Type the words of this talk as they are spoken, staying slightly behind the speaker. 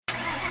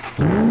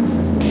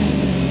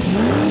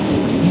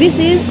This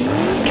is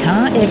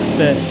Car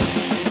Expert.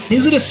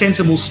 Is it a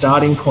sensible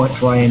starting point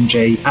for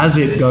AMG as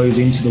it goes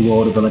into the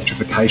world of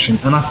electrification?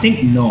 And I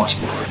think not.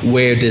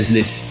 Where does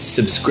this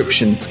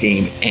subscription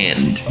scheme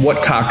end?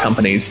 What car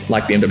companies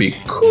like BMW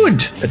could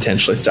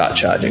potentially start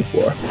charging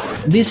for?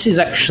 This is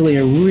actually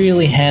a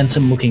really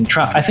handsome looking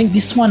truck. I think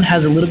this one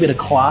has a little bit of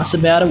class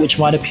about it, which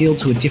might appeal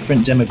to a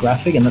different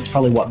demographic, and that's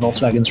probably what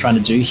Volkswagen's trying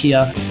to do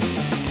here.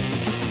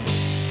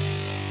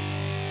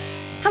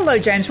 Hello,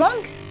 James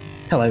Wong.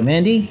 Hello,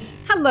 Mandy.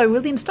 Hello,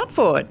 William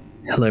Stotford.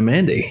 Hello,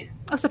 Mandy.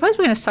 I suppose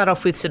we're going to start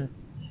off with some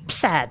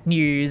sad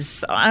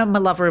news. I'm a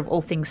lover of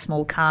all things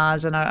small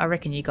cars, and I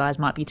reckon you guys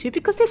might be too,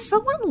 because they're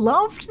so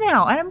unloved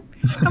now. And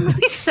I'm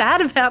really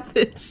sad about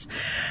this.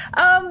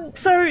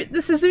 So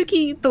the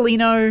Suzuki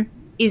Baleno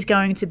is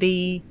going to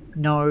be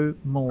no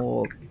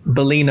more.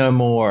 Baleno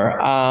more.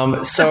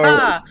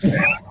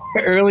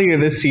 Earlier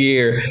this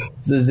year,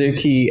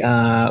 Suzuki,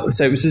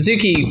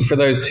 Suzuki, for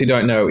those who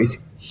don't know,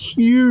 is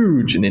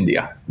huge in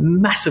India.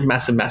 Massive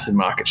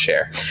market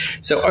share.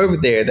 So over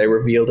there, they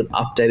revealed an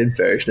updated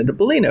version of the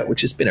Baleno,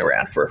 which has been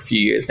around for a few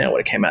years now.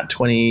 When it came out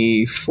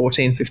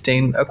 2014,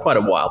 15, quite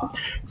a while.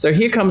 So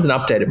here comes an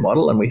updated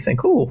model, and we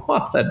think, oh,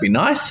 well, that'd be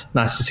nice.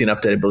 Nice to see an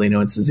updated Baleno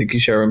in Suzuki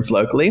showrooms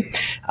locally.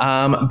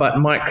 But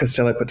Mike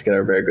Costello put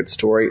together a very good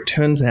story. It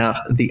turns out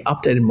the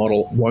updated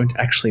model won't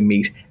actually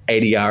meet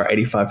ADR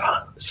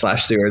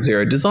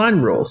 85/00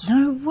 design rules.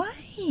 No way.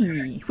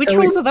 Which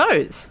rules are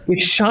those?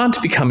 Which shan't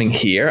be coming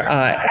here.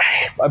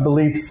 I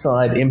believe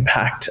side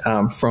impact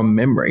from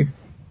memory.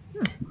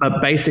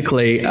 But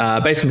basically,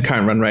 based on the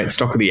current run rate,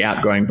 stock of the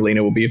outgoing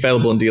Baleno will be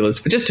available in dealers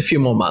for just a few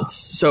more months.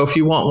 So if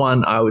you want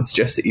one, I would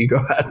suggest that you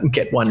go out and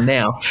get one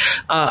now.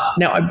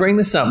 Now, I bring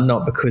this up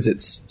not because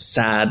it's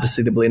sad to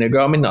see the Baleno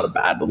go. I mean, not a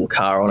bad little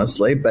car,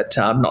 honestly, but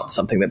not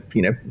something that,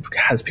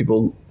 has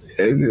people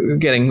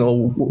getting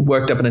all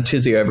worked up in a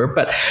tizzy over.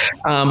 But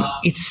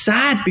it's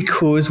sad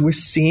because we're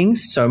seeing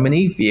so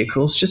many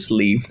vehicles just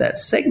leave that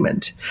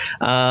segment.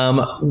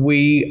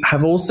 We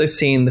have also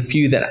seen the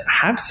few that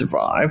have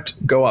survived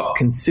go up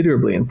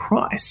considerably in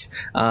price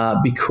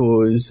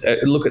because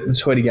look at the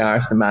Toyota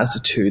Yaris and the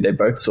Mazda 2. They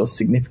both saw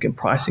significant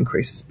price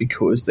increases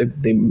because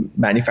the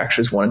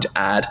manufacturers wanted to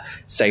add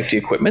safety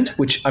equipment,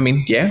 which, I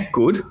mean, yeah,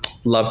 good.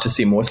 Love to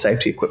see more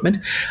safety equipment.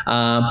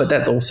 But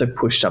that's also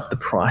pushed up the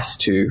price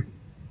to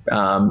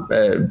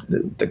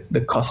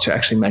the cost to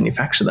actually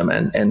manufacture them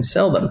and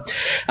sell them.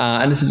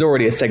 And this is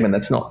already a segment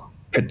that's not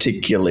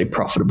particularly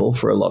profitable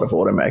for a lot of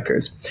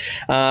automakers.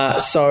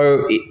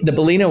 The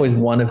Baleno is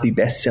one of the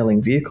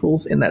best-selling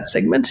vehicles in that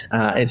segment.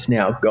 It's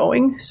now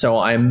going. So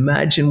I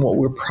imagine what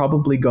we're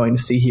probably going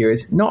to see here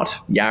is not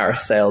Yaris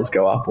sales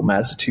go up or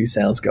Mazda 2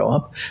 sales go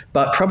up,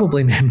 but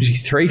probably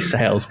MG3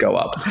 sales go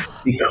up.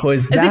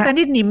 Because if they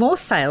need any more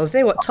sales.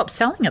 They're top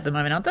selling at the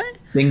moment, aren't they?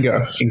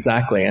 Bingo,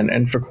 exactly,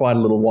 and for quite a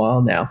little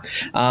while now.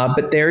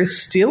 But there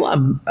is still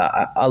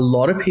a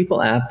lot of people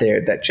out there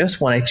that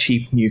just want a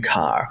cheap new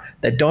car,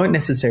 that don't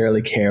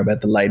necessarily care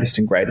about the latest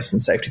and greatest in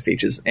safety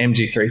features.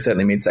 MG3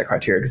 certainly meets that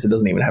criteria because it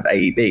doesn't even have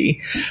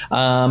AEB.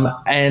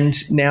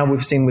 And now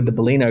we've seen with the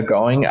Baleno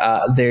going,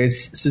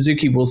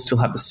 Suzuki will still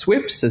have the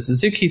Swift. So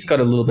Suzuki's got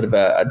a little bit of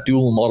a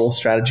dual model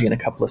strategy in a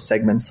couple of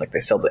segments. Like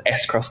they sell the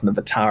S-Cross and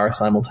the Vitara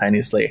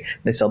simultaneously.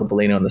 They sell the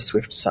Baleno and the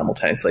Swift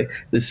simultaneously.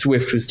 The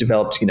Swift was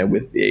developed,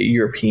 with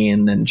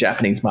European and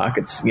Japanese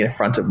markets,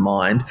 front of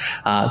mind.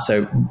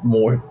 So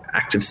more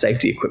active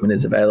safety equipment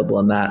is available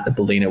in that. The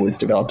Baleno was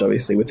developed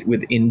obviously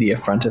with India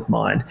front of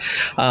mind.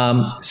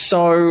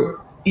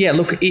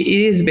 Look, it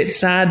is a bit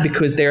sad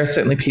because there are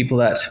certainly people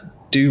that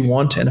do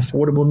want an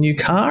affordable new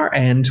car.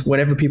 And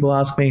whenever people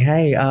ask me,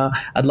 hey,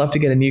 I'd love to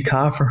get a new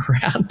car for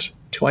around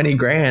 20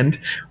 grand,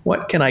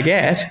 what can I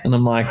get? And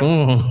I'm like,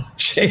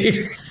 jeez.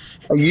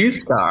 A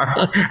used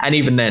car. And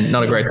even then,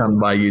 not a great time to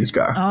buy a used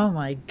car. Oh,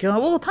 my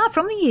God. Well, apart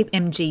from the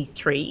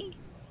MG3,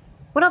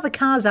 what other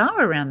cars are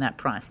around that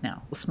price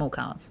now, or small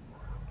cars?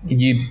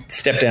 You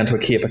step down to a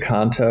Kia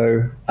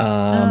Picanto.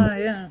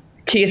 Yeah.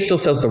 Kia still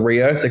sells the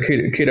Rio, so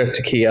kudos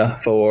to Kia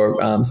for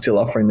still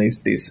offering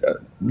these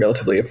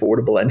relatively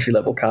affordable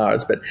entry-level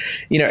cars. But,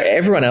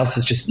 everyone else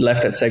has just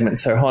left that segment.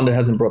 So Honda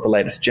hasn't brought the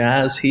latest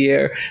Jazz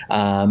here.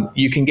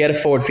 You can get a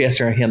Ford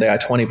Fiesta and a Hyundai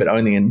i20, but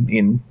only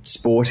in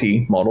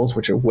sporty models,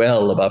 which are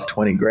well above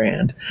 20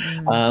 grand.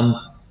 And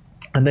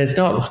there's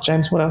not,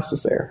 James, what else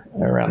is there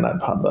around that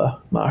part of the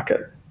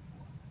market?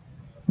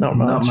 Not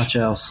much. Not much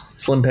else.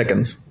 Slim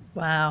pickings.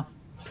 Wow.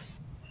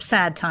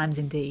 Sad times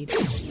indeed.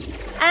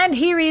 And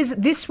here is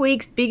this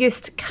week's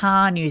biggest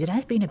car news. It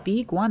has been a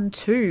big one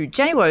too.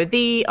 Jawo,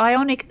 the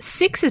Ioniq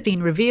 6 has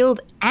been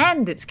revealed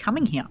and it's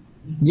coming here.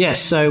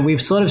 Yes, so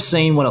we've sort of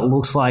seen what it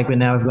looks like, but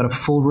now we've got a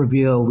full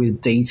reveal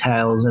with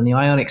details, and the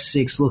Ioniq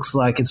 6 looks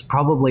like it's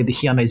probably the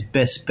Hyundai's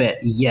best bet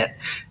yet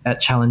at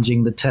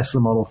challenging the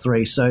Tesla Model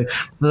 3. So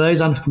for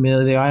those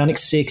unfamiliar, the Ioniq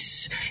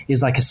 6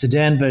 is like a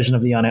sedan version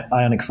of the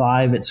Ioniq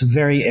 5. It's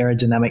very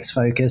aerodynamics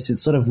focused. It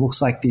sort of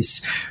looks like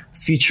this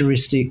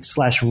futuristic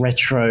 /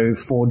 retro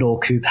 4-door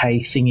coupe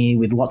thingy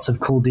with lots of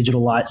cool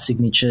digital light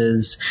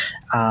signatures.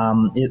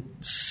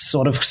 It's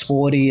sort of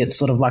sporty, it's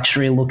sort of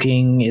luxury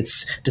looking,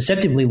 it's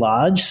deceptively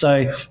large.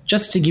 So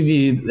just to give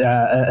you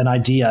an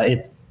idea,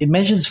 it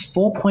measures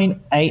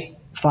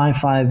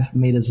 4.855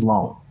 meters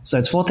long. So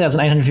it's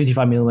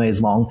 4,855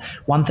 millimeters long,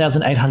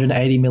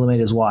 1,880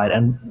 millimeters wide,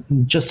 and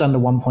just under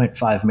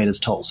 1.5 meters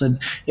tall. So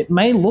it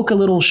may look a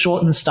little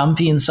short and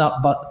stumpy in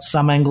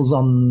some angles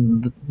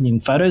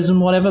in photos and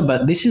whatever,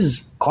 but this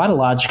is quite a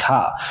large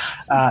car.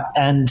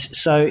 And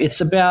so it's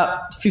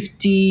about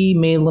 50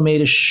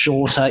 millimeters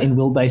shorter in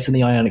wheelbase than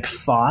the Ioniq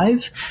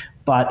 5,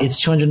 but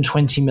it's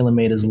 220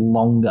 millimeters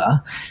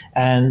longer.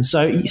 And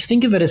so you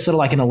think of it as sort of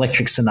like an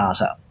electric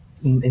Sonata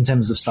in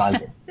terms of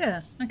sizing.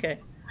 Yeah, okay.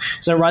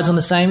 So it rides on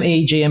the same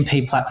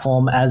eGMP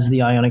platform as the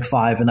Ioniq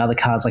 5 and other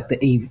cars like the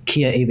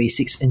Kia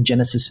EV6 and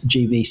Genesis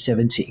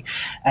GV70.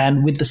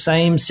 And with the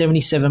same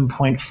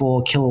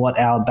 77.4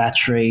 kilowatt-hour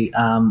battery,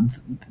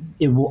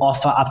 it will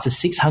offer up to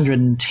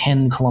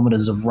 610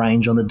 kilometers of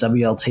range on the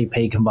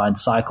WLTP combined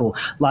cycle,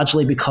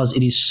 largely because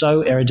it is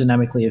so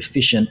aerodynamically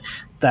efficient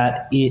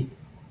that I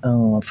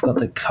forgot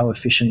the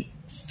coefficient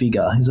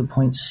figure. Is it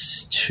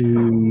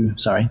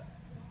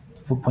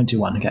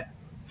 0.21, okay.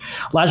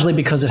 Largely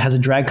because it has a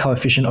drag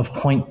coefficient of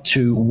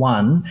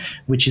 0.21,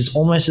 which is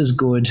almost as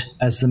good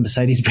as the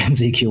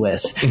Mercedes-Benz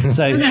EQS.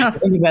 So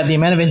think about the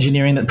amount of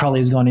engineering that probably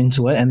has gone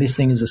into it, and this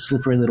thing is a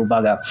slippery little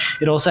bugger.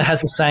 It also has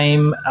the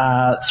same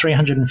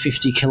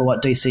 350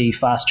 kilowatt DC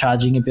fast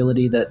charging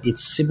ability that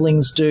its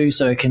siblings do,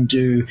 so it can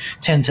do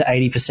 10 to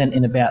 80%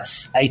 in about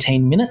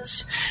 18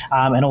 minutes,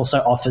 and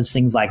also offers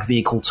things like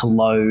vehicle to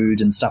load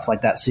and stuff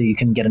like that, so you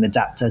can get an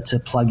adapter to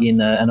plug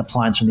in an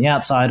appliance from the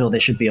outside, or there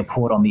should be a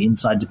port on the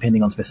inside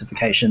depending on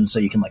specifications, so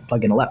you can like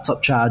plug in a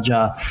laptop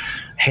charger,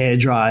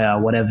 hairdryer,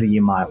 whatever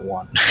you might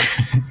want.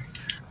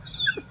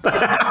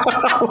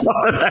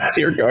 That's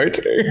your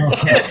go-to.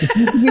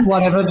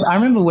 Whatever. I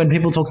remember when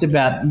people talked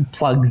about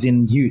plugs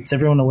in utes,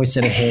 everyone always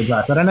said a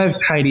hairdryer. So I don't know if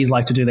tradies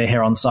like to do their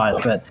hair on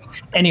site, but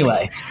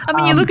anyway. I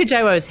mean, you look at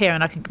JWoww's hair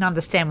and I can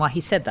understand why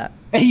he said that.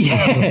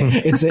 Yeah,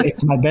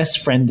 it's my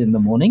best friend in the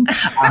morning.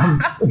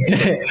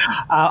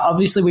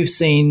 Obviously, we've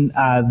seen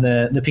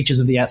the pictures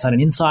of the outside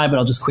and inside, but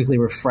I'll just quickly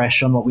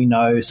refresh on what we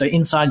know. So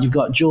inside, you've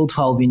got dual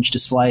 12-inch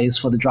displays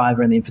for the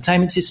driver and the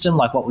infotainment system,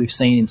 like what we've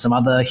seen in some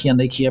other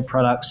Hyundai Kia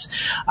products.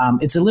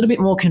 It's a little bit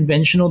more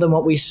conventional than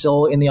what we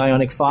saw in the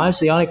Ioniq 5.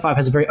 So the Ioniq 5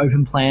 has a very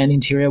open plan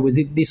interior.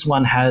 This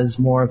one has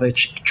more of a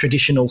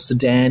traditional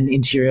sedan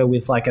interior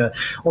with like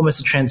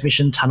almost a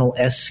transmission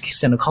tunnel-esque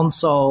center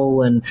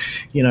console and,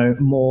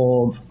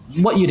 more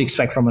what you'd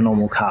expect from a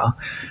normal car.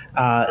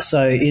 I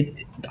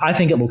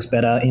think it looks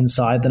better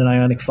inside than an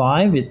Ioniq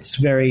 5. It's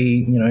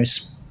very,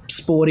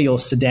 sporty or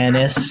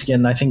sedan-esque,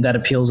 and I think that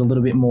appeals a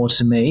little bit more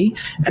to me.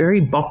 Very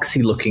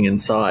boxy looking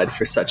inside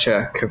for such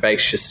a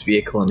curvaceous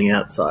vehicle on the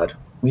outside.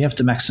 We have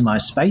to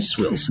maximize space,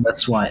 Will, so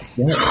that's why it's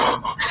there.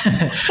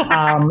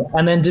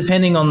 And then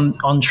depending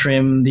on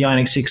trim, the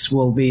Ioniq 6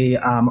 will be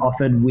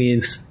offered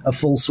with a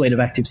full suite of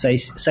active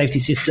safety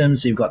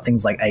systems. So you've got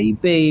things like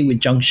AEB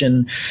with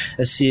junction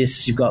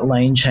assist, you've got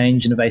lane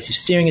change and evasive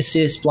steering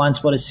assist, blind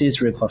spot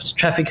assist, rear cross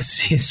traffic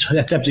assist,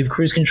 adaptive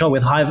cruise control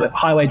with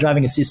highway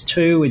driving assist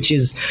 2, which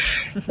is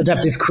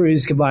adaptive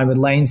cruise combined with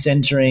lane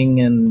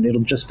centering, and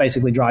it'll just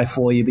basically drive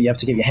for you, but you have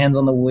to get your hands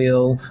on the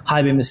wheel,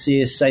 high beam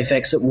assist, safe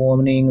exit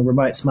warning,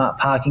 remote smart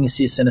parking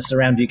assist, and a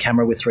surround view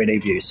camera with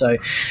 3D view. So,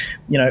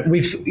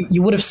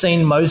 you would have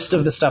seen most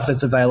of the stuff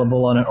that's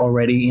available on it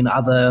already in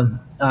other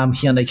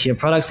Hyundai Kia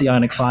products. The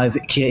Ioniq 5,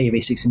 Kia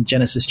EV6, and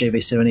Genesis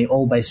GV70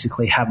 all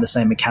basically have the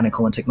same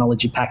mechanical and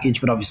technology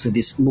package, but obviously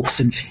this looks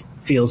and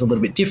feels a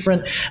little bit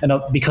different. And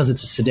because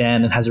it's a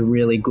sedan and has a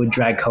really good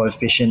drag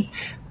coefficient,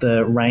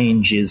 the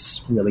range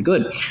is really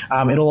good.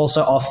 It'll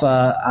also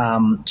offer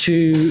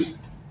two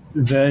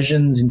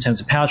versions in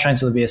terms of powertrain.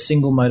 So there'll be a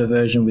single motor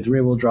version with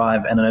rear wheel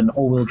drive and an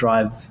all-wheel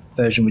drive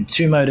version with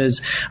two motors.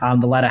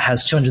 The latter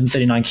has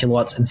 239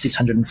 kilowatts and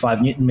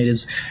 605 newton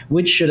meters,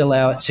 which should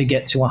allow it to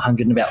get to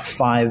 100 in about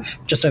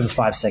just over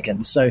 5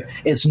 seconds. So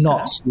it's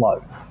not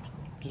slow.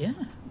 Yeah.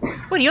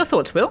 What are your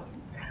thoughts, Will?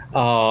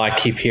 Oh, I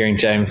keep hearing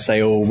James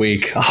say all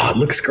week, it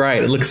looks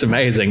great. It looks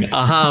amazing.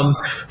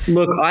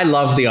 Look, I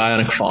love the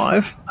Ioniq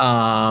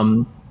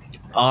 5.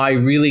 I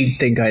really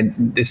think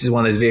this is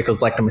one of those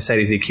vehicles like the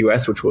Mercedes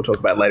EQS, which we'll talk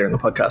about later in the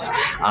podcast,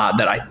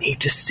 that I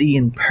need to see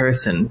in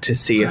person to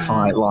see if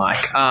I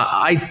like.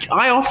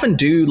 I often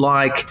do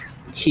like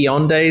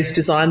Hyundai's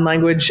design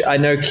language. I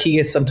know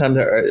Kia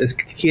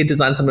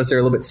design sometimes are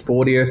a little bit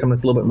sportier,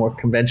 sometimes a little bit more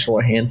conventional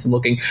or handsome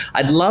looking.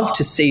 I'd love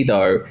to see,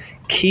 though,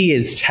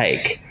 Kia's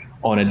take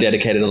on a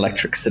dedicated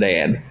electric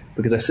sedan,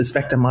 because I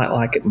suspect I might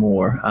like it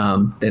more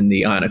than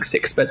the Ioniq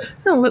 6. But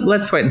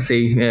let's wait and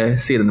see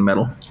it in the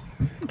metal.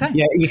 Okay.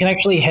 Yeah, you can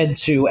actually head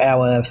to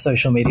our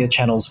social media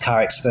channels,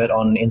 Car Expert,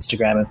 on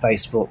Instagram and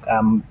Facebook.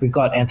 We've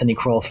got Anthony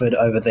Crawford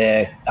over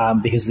there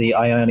because the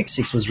Ioniq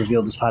 6 was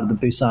revealed as part of the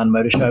Busan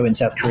Motor Show in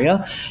South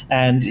Korea.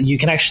 And you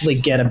can actually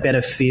get a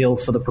better feel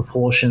for the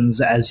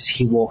proportions as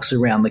he walks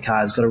around the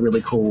car. He's got a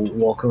really cool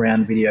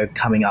walk-around video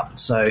coming up.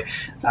 So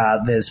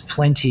there's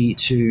plenty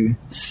to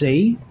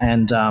see,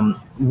 and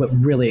we're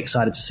really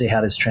excited to see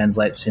how this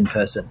translates in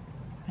person.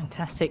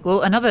 Fantastic.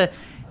 Well, another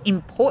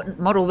important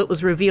model that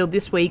was revealed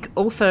this week,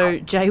 also,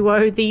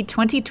 JWO, the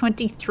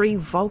 2023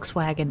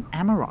 Volkswagen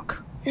Amarok.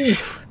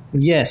 Oof.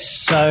 Yes,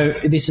 so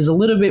this is a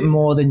little bit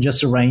more than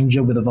just a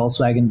Ranger with a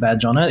Volkswagen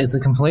badge on it. It's a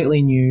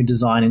completely new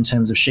design in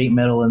terms of sheet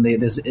metal, and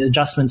there's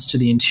adjustments to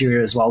the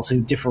interior as well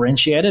to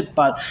differentiate it,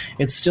 but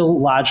it's still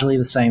largely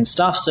the same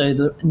stuff. So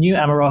the new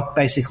Amarok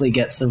basically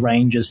gets the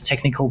Ranger's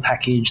technical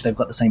package. They've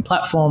got the same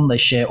platform. They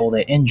share all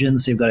their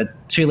engines. So you've got a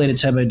 2-litre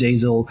turbo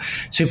diesel,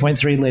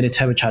 2.3-litre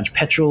turbocharged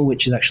petrol,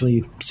 which is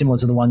actually similar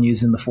to the one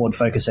used in the Ford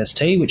Focus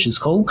ST, which is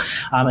cool,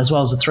 as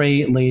well as a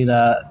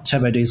 3-litre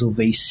turbo diesel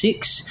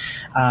V6.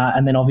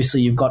 And then obviously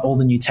you've got all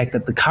the new tech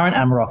that the current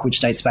Amarok,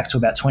 which dates back to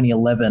about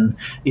 2011,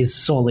 is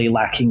sorely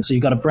lacking. So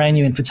you've got a brand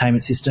new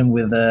infotainment system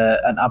with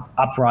an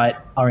upright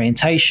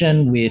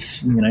orientation,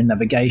 with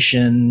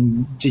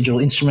navigation, digital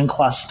instrument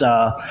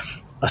cluster,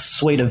 a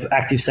suite of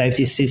active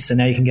safety assists, so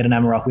now you can get an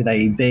Amarok with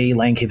AEB,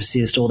 lane keep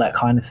assist, all that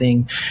kind of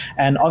thing.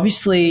 And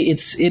obviously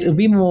it'll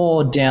be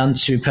more down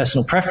to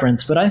personal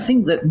preference, but I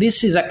think that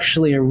this is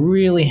actually a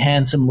really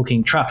handsome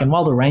looking truck. And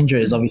while the Ranger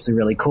is obviously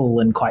really cool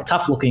and quite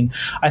tough looking,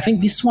 I think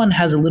this one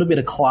has a little bit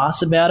of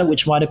class about it,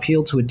 which might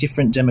appeal to a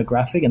different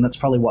demographic, and that's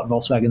probably what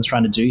Volkswagen's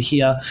trying to do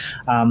here.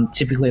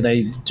 Typically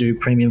they do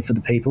premium for the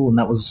people, and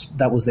that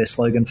was their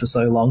slogan for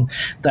so long,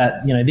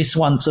 that this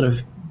one sort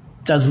of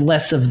does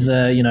less of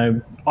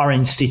the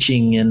orange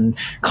stitching and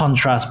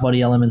contrast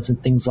body elements and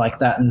things like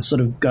that, and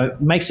sort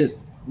of makes it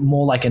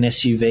more like an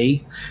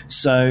SUV.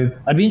 So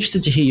I'd be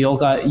interested to hear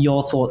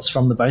your thoughts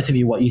from the both of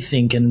you, what you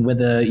think, and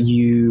whether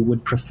you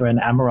would prefer an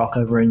Amarok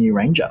over a new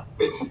Ranger.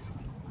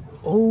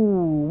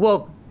 Oh,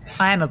 well,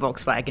 I am a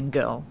Volkswagen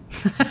girl.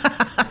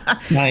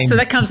 Same. So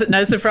that comes at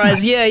no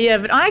surprise. Yeah,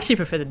 but I actually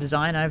prefer the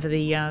design over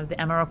the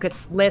Amarok.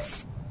 It's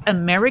less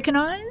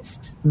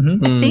Americanized,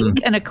 I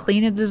think, and a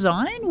cleaner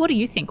design. What do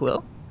you think,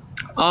 Will?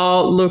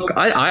 Oh, look,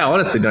 I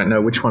honestly don't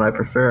know which one I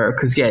prefer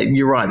because, yeah,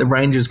 you're right. The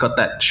Ranger's got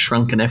that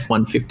shrunken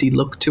F-150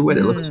 look to it.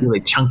 It looks really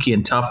chunky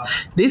and tough.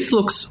 This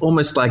looks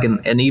almost like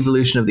an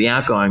evolution of the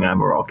outgoing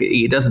Amarok.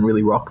 It doesn't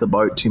really rock the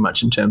boat too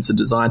much in terms of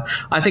design.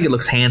 I think it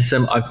looks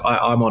handsome.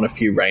 I'm on a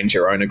few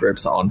Ranger owner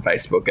groups on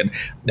Facebook, and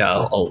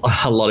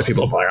a lot of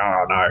people are like,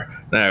 oh,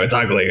 no, it's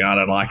ugly. I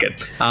don't like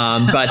it.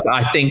 But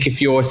I think if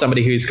you're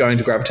somebody who's going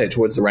to gravitate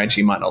towards the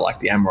Ranger, you might not like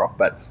the Amarok.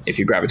 But if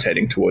you're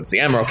gravitating towards the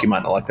Amarok, you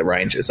might not like the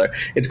Ranger. So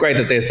it's great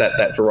that there's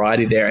that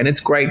variety there, and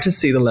it's great to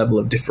see the level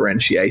of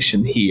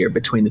differentiation here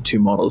between the two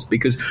models,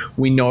 because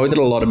we know that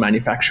a lot of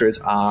manufacturers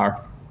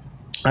are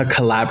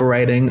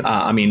collaborating.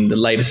 The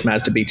latest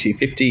Mazda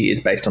BT50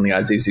 is based on the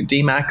Isuzu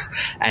D-Max,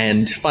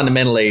 and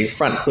fundamentally,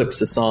 front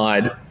clips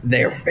aside,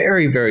 they're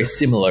very, very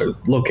similar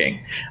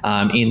looking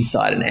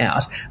inside and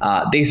out.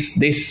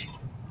 This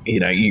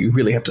you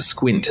really have to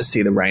squint to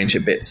see the range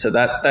a bit, so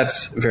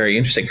that's very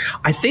interesting.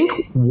 I think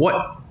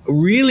what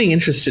really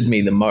interested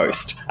me the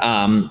most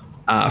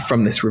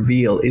from this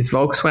reveal is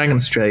Volkswagen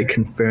Australia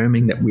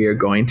confirming that we are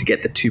going to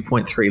get the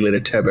 2.3-litre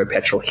turbo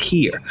petrol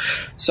here.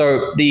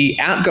 So the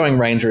outgoing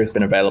Ranger has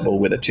been available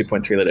with a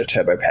 2.3-litre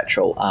turbo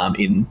petrol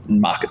in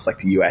markets like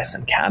the US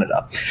and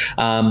Canada.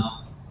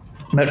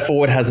 But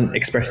Ford hasn't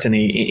expressed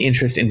any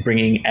interest in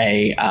bringing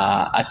a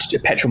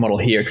petrol model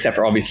here, except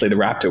for obviously the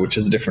Raptor, which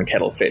is a different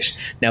kettle of fish.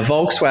 Now,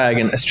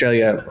 Volkswagen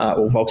Australia,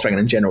 or Volkswagen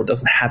in general,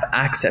 doesn't have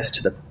access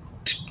to the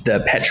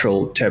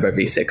petrol turbo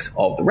V6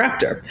 of the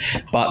Raptor,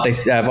 but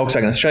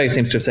Volkswagen Australia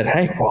seems to have said,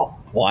 hey, well,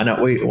 why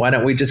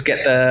don't we just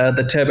get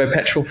the turbo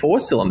petrol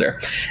 4-cylinder?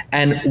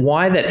 And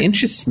why that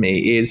interests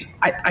me is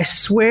I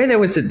swear there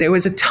was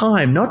a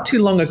time not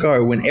too long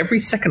ago when every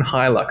second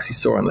Hilux you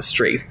saw on the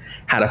street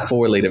had a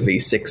 4-litre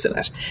V6 in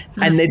it.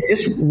 And they've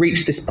just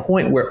reached this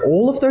point where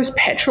all of those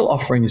petrol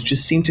offerings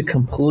just seem to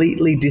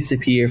completely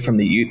disappear from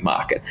the ute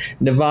market.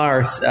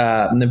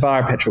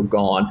 Navara petrol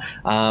gone,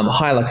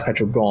 Hilux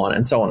petrol gone,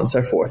 and so on and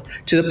so forth,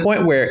 to the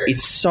point where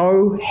it's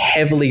so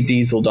heavily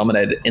diesel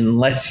dominated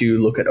unless you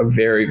look at a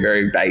very,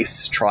 very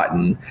base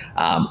Triton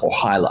or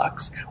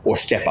Hilux, or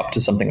step up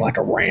to something like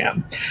a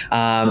Ram.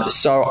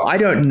 So I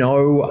don't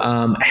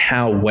know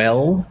how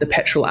well the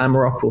petrol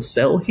Amarok will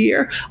sell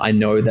here. I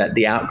know that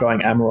the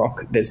outgoing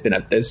Amarok,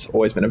 there's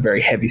always been a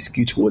very heavy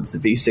skew towards the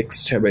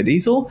V6 turbo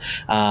diesel.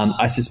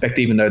 I suspect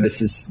even though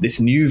this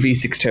new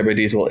V6 turbo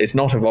diesel is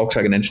not a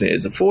Volkswagen engine, it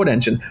is a Ford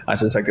engine, I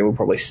suspect it will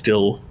probably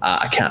still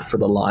account for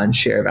the lion's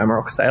share of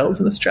Amarok sales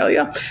in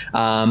Australia.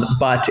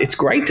 But it's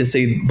great to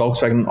see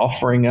Volkswagen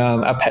offering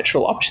a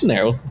petrol option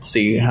there. We'll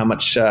see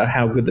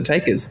how good the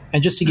take is.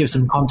 And just to give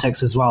some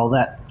context as well,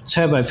 that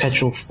turbo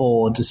petrol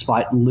 4,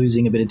 despite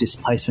losing a bit of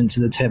displacement to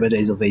the turbo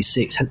diesel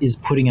V6, is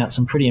putting out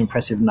some pretty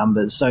impressive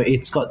numbers. So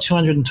it's got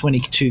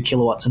 222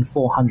 kilowatts and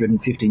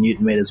 450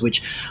 newton meters,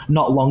 which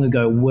not long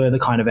ago were the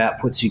kind of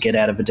outputs you get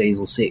out of a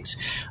diesel 6.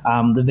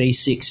 The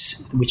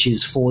V6, which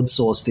is Ford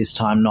sourced this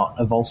time, not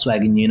a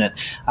Volkswagen unit,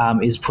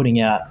 is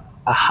putting out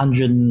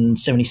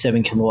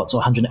 177 kilowatts or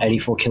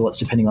 184 kilowatts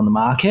depending on the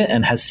market,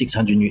 and has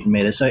 600 newton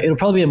meters. So it'll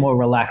probably be a more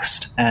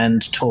relaxed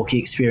and torquey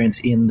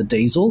experience in the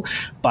diesel,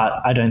 but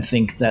I don't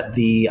think that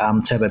the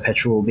turbo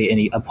petrol will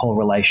be a poor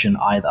relation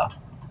either.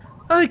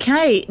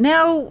 Okay,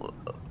 now,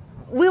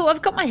 Will,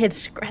 I've got my head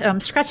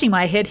scratching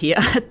my head here.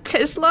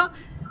 Tesla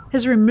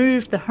has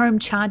removed the home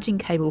charging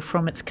cable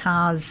from its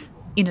cars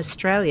in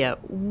Australia.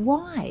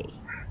 Why?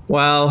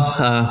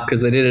 Well,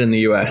 because they did it in the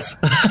US.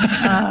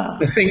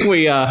 I think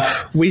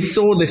we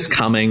saw this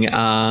coming.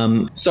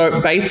 So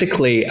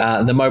basically,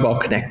 the mobile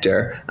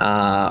connector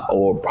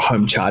or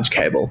home charge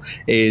cable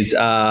is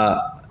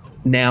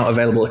now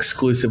available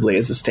exclusively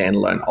as a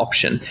standalone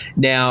option.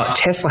 Now,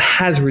 Tesla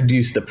has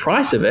reduced the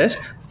price of it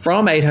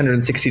from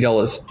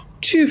 $860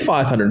 to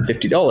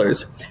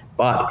 $550.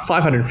 But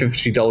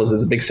 $550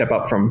 is a big step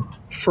up from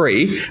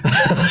free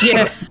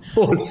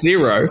or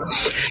zero.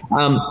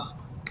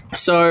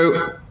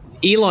 So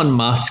Elon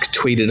Musk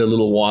tweeted a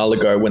little while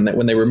ago when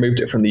they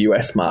removed it from the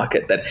US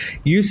market that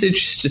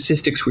usage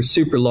statistics were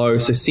super low,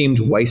 so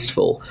seemed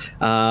wasteful.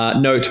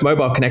 Note,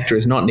 mobile connector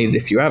is not needed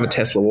if you have a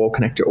Tesla wall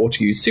connector or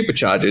to use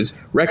superchargers.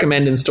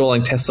 Recommend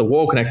installing Tesla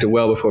wall connector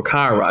well before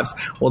car arrives.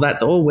 Well,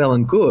 that's all well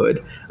and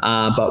good,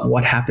 but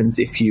what happens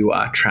if you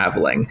are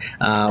traveling?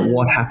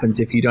 What happens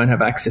if you don't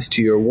have access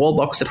to your wall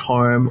box at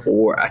home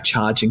or a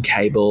charging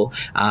cable,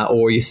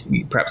 or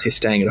perhaps you're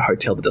staying at a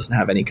hotel that doesn't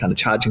have any kind of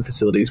charging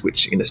facilities,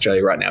 which in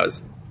Australia right now is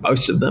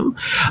most of them.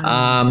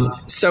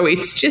 So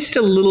it's just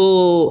a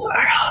little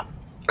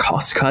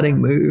cost-cutting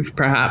move,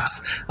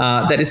 perhaps,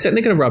 that is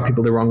certainly going to rub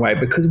people the wrong way,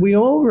 because we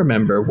all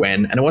remember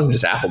when, and it wasn't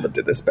just Apple that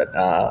did this, but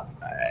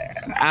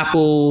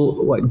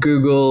Apple,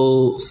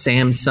 Google,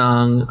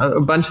 Samsung, a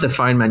bunch of the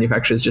phone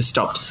manufacturers just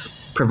stopped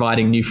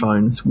providing new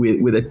phones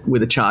with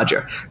a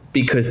charger,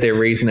 because their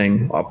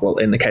reasoning, well,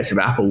 in the case of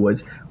Apple,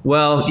 was,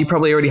 well, you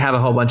probably already have a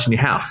whole bunch in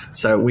your house,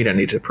 so we don't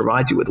need to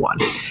provide you with one.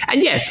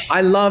 And yes,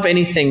 I love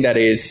anything that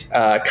is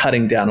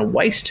cutting down on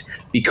waste,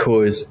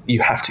 because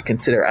you have to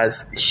consider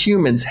as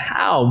humans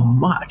how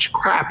much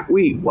crap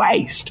we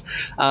waste.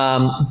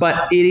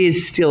 But it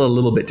is still a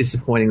little bit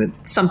disappointing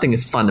that something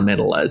as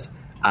fundamental as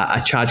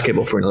a charge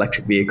cable for an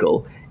electric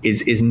vehicle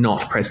is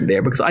not present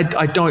there, because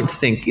I don't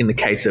think, in the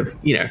case of,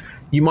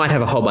 you might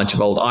have a whole bunch of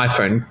old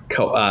iPhone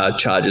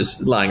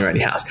chargers lying around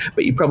your house,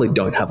 but you probably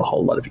don't have a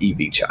whole lot of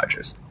EV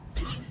chargers.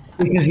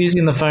 Because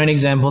using the phone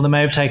example, they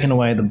may have taken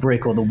away the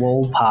brick or the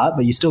wall part,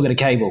 but you still get a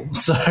cable.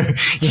 So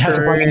you have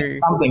to bring in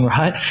something,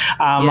 right?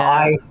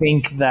 I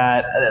think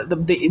that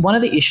one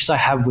of the issues I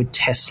have with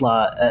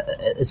Tesla,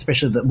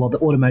 especially the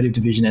automotive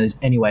division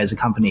anyway as a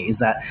company, is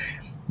that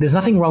there's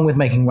nothing wrong with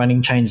making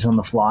running changes on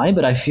the fly,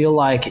 but I feel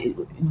like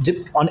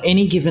on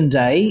any given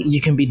day,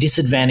 you can be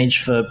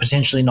disadvantaged for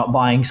potentially not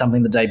buying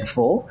something the day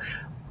before,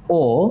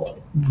 or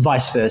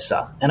vice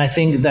versa. And I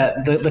think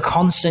that the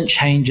constant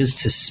changes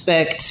to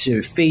spec,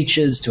 to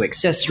features, to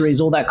accessories,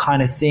 all that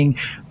kind of thing,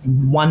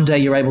 one day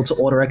you're able to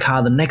order a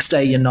car, the next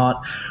day you're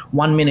not.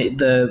 1 minute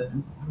the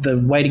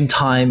waiting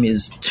time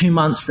is 2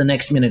 months, the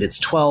next minute it's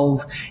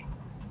 12.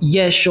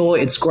 Yeah, sure,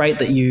 it's great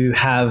that you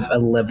have a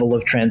level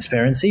of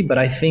transparency, but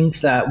I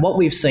think that what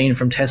we've seen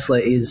from Tesla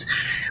is,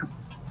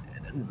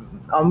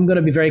 I'm going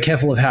to be very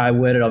careful of how I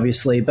word it,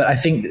 obviously, but I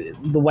think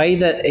the way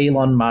that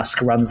Elon Musk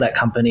runs that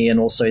company and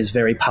also is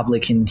very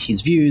public in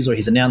his views or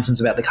his announcements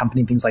about the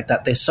company and things like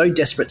that, they're so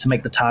desperate to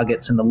make the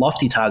targets and the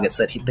lofty targets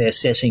that they're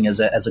setting as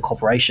a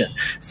corporation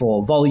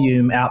for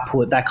volume,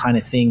 output, that kind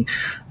of thing,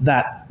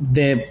 that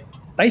they're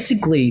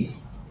basically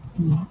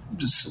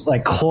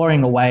like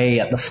clawing away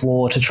at the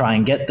floor to try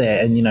and get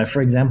there. And,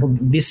 for example,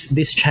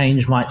 this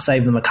change might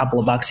save them a couple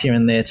of bucks here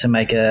and there to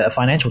make a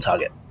financial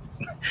target.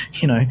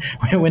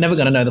 We're never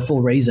going to know the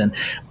full reason,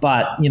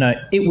 but,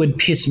 it would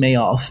piss me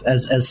off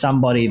as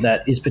somebody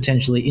that is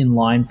potentially in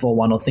line for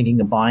one or thinking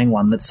of buying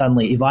one, that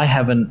suddenly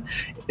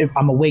if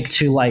I'm a week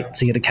too late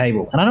to get a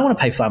cable, and I don't want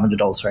to pay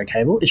 $500 for a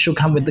cable, it should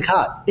come with the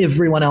car.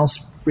 Everyone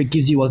else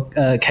gives you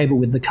a cable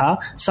with the car.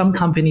 Some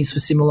companies for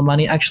similar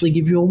money actually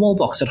give you a wall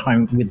box at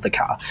home with the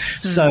car.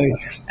 So,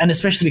 and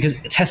especially because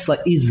Tesla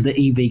is the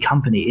EV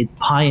company, it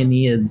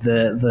pioneered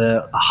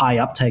the high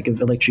uptake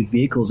of electric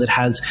vehicles. It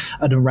has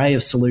an array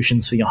of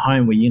solutions for your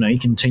home where, you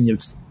can turn your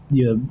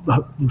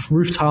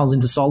roof tiles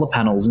into solar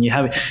panels, and you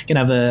can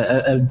have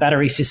a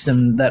battery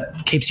system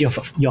that keeps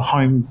your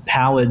home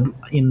powered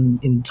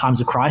in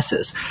times of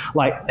crisis.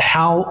 Like,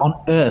 how on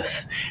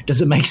earth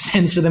does it make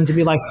sense for them to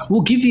be like,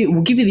 we'll give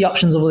you the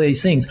options of all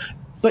these things,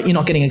 but you're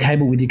not getting a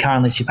cable with your car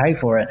unless you pay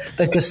for it?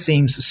 That just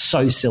seems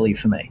so silly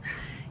for me.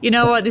 You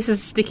know what? This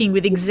is sticking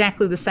with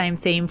exactly the same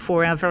theme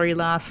for our very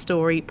last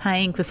story,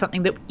 paying for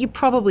something that you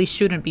probably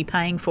shouldn't be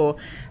paying for.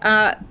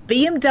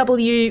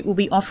 BMW will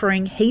be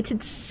offering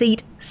heated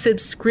seat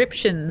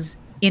subscriptions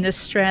in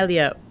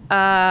Australia.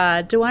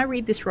 Do I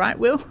read this right,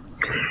 Will?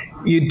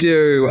 You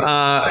do.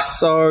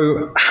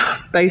 So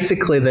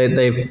basically,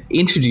 they've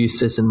introduced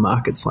this in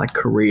markets like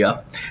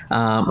Korea.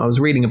 I was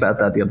reading about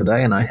that the other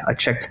day, and I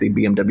checked the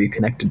BMW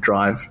Connected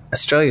Drive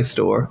Australia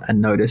store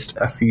and noticed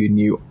a few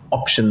new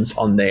options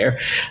on there.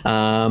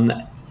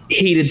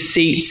 Heated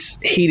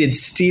seats, heated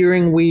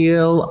steering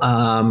wheel,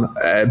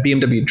 a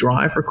BMW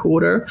Drive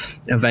Recorder,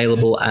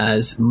 available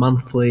as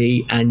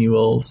monthly,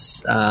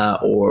 annuals,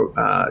 or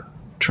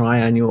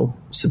triannual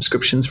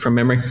subscriptions from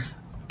memory.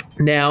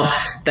 Now,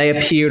 they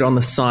appeared on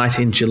the site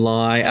in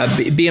July.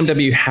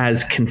 BMW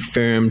has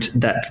confirmed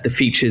that the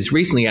features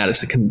recently added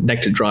to the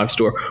Connected Drive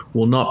store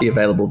will not be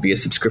available via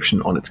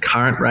subscription on its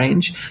current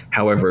range.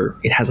 However,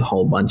 it has a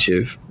whole bunch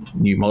of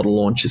new model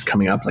launches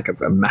coming up, like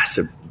a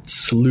massive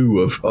slew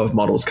of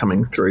models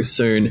coming through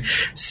soon.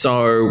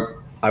 So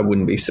I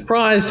wouldn't be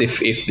surprised if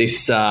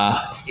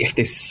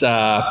this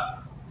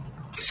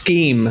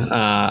scheme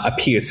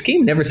appears.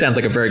 Scheme never sounds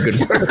like a very good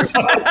word.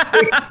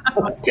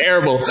 That's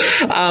terrible.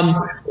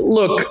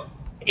 Look,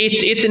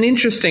 it's an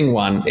interesting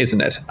one, isn't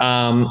it?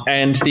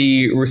 And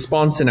the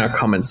response in our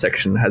comments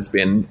section has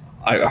been,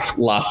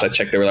 last I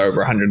checked, there were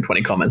over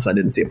 120 comments, and I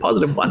didn't see a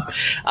positive one.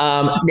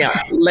 Now,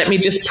 let me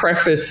just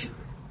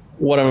preface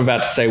what I'm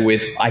about to say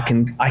with, I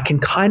can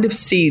kind of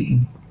see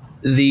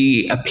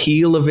the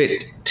appeal of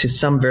it to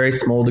some very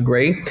small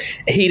degree.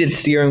 A heated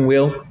steering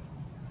wheel.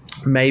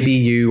 Maybe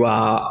you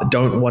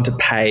don't want to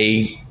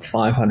pay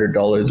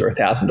 $500 or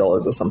 $1,000 or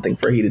something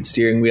for a heated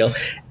steering wheel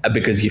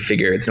because you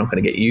figure it's not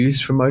going to get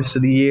used for most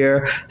of the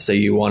year. So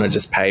you want to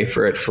just pay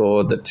for it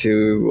for the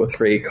 2 or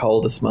 3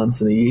 coldest months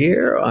in the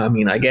year. I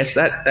mean, I guess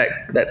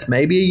that's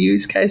maybe a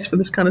use case for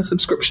this kind of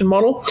subscription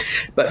model.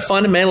 But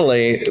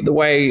fundamentally, the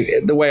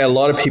way a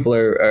lot of people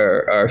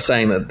are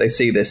saying that they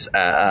see this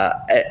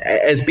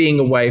as being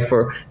a way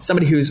for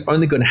somebody who's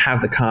only going to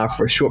have the car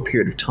for a short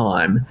period of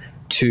time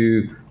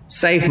to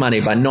save money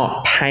by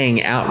not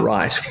paying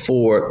outright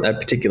for a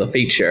particular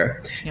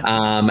feature,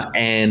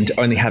 and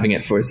only having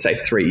it for, say,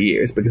 3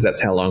 years, because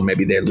that's how long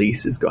maybe their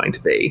lease is going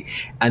to be.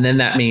 And then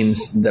that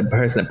means the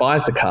person that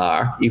buys the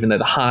car, even though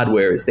the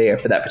hardware is there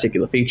for that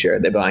particular feature,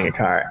 they're buying a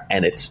car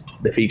and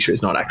the feature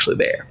is not actually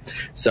there.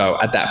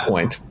 So at that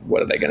point,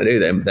 what are they going to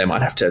do? They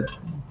might have to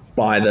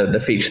buy the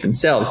feature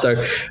themselves.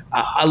 So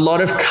a lot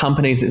of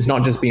companies, it's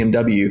not just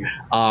BMW,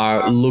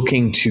 are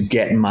looking to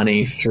get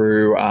money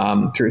through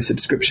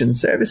subscription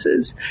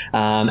services,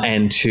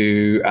 and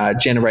to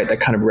generate that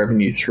kind of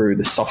revenue through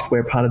the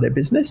software part of their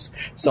business.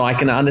 So I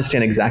can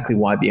understand exactly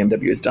why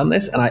BMW has done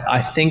this. And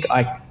I think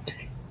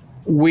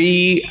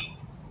we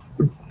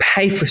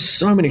pay for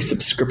so many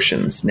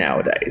subscriptions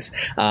nowadays.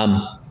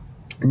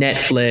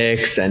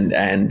 Netflix and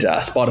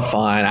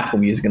Spotify and Apple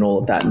Music and all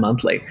of that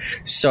monthly.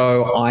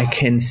 So I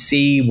can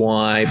see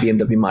why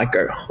BMW might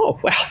go, oh,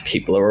 well,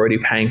 people are already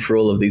paying for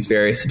all of these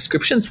various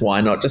subscriptions.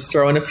 Why not just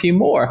throw in a few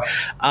more?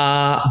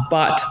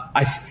 But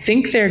I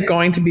think they're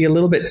going to be a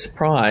little bit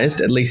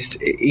surprised, at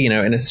least,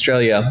 in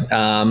Australia,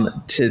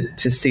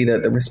 to see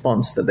the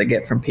response that they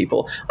get from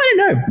people. I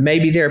don't know.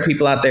 Maybe there are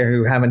people out there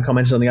who haven't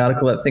commented on the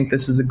article that think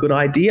this is a good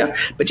idea.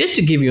 But just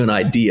to give you an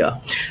idea,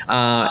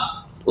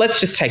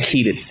 let's just take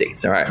heated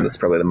seats, all right? And that's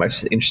probably the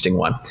most interesting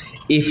one.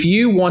 If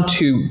you want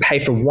to pay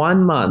for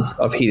 1 month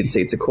of heated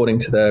seats, according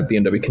to the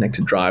BMW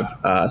Connected Drive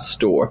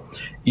store,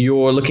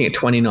 you're looking at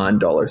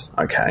 $29,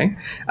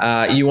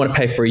 okay? You want to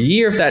pay for a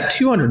year of that,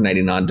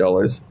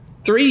 $289,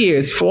 3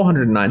 years,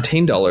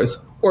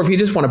 $419, or if you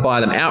just want to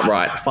buy them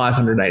outright,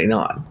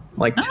 $589.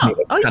 Like, to me,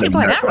 you can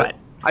buy it outright.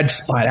 I'd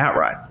just buy it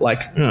outright. Like,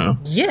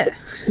 yeah.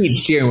 Heated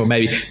steering wheel,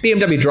 maybe.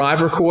 BMW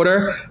Drive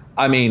Recorder,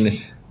 I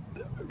mean,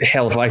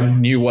 hell, if I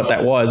knew what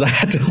that was, I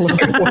had to look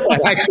at what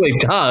that actually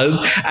does.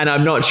 And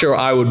I'm not sure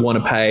I would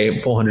want to pay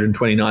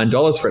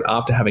 $429 for it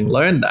after having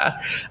learned that.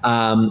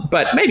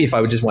 But maybe if I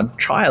would just want to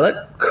trial it,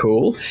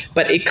 cool.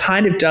 But it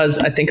kind of does,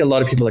 I think a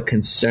lot of people are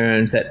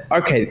concerned that,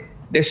 okay,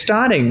 it's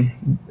starting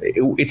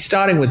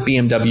with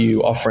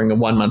BMW offering a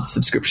 1 month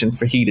subscription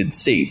for heated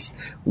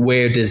seats.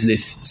 Where does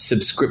this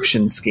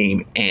subscription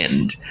scheme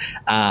end?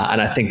 And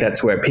I think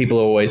that's where people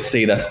always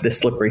see the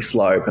slippery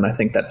slope. And I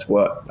think that's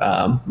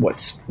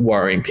what's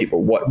worrying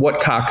people. What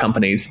car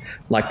companies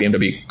like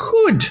BMW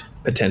could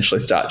potentially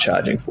start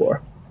charging for.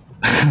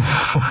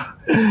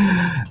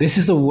 This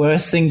is the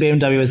worst thing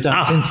BMW has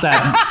done since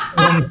that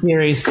 7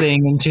 Series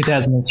thing in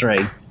 2003.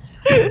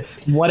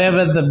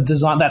 Whatever the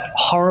design, that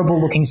horrible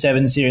looking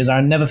 7 Series,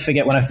 I'll never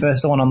forget when I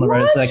first saw one on the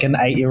road as like an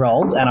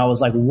 8-year-old, and I was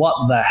like,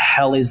 what the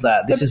hell is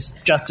that? This is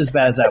just as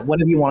bad as that.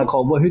 Whatever you want to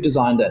call it. Who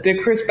designed it? The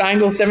Chris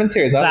Bangle 7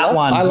 Series. I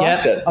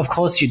liked it. Of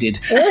course you did.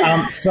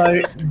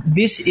 So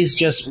this is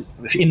just,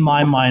 in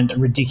my mind,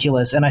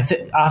 ridiculous. And I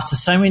think after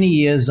so many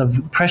years of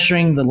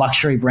pressuring the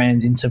luxury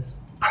brands into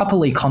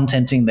properly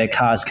contenting their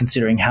cars,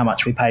 considering how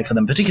much we pay for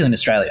them, particularly in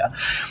Australia,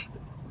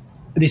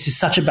 this is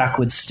such a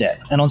backwards step.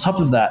 And on top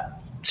of that,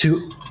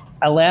 to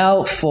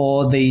allow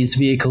for these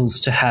vehicles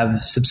to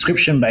have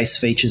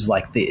subscription-based features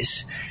like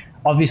this,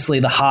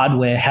 obviously the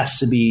hardware has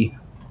to be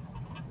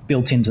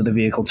built into the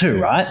vehicle too,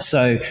 right?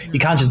 So you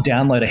can't just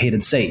download a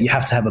heated seat. You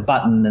have to have a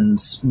button and,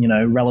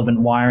 relevant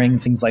wiring,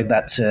 things like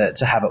that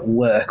to have it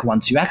work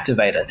once you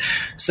activate it.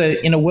 So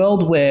in a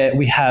world where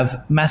we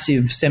have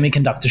massive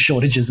semiconductor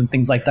shortages and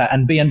things like that,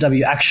 and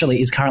BMW actually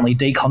is currently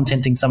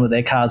decontenting some of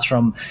their cars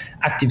from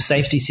active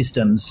safety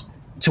systems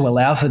to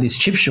allow for this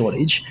chip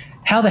shortage,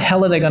 how the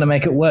hell are they going to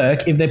make it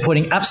work if they're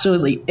putting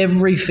absolutely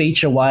every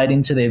feature wired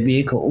into their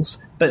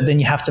vehicles, but then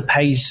you have to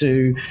pay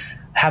to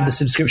have the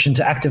subscription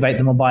to activate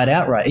them or buy it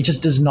outright? It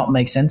just does not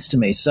make sense to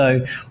me.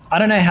 So I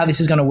don't know how this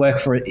is going to work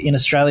in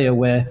Australia,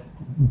 where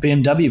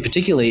BMW,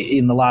 particularly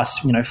in the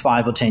last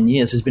 5 or 10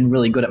 years, has been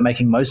really good at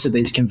making most of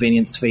these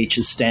convenience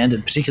features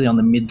standard, particularly on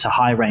the mid to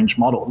high range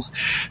models.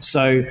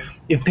 So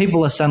if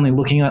people are suddenly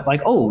looking at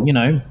like,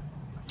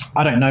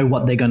 I don't know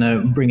what they're going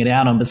to bring it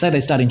out on, but say they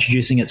start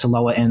introducing it to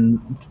lower end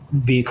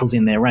vehicles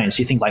in their range.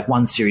 So you think like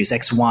 1 Series,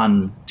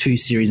 X1, 2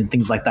 Series and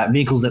things like that,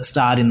 vehicles that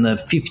start in the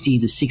 $50,000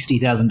 to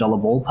 $60,000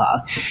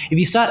 ballpark. If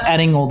you start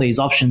adding all these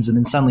options and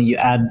then suddenly you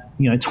add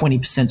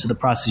 20% to the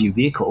price of your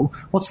vehicle,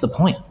 what's the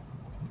point?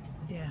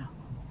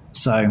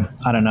 So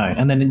I don't know.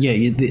 And then,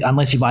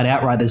 unless you buy it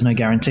outright, there's no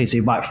guarantee. So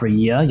you buy it for a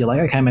year. You're like,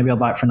 okay, maybe I'll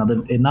buy it for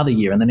another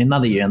year, and then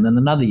another year, and then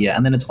another year.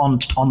 And then it's on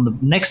the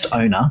next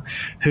owner,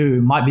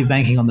 who might be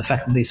banking on the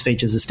fact that these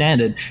features are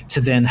standard, to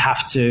then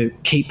have to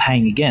keep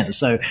paying again.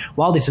 So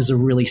while this is a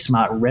really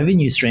smart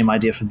revenue stream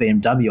idea for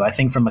BMW, I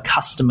think from a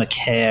customer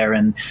care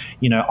and,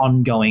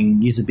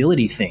 ongoing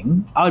usability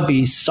thing, I would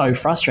be so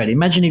frustrated.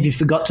 Imagine if you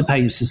forgot to pay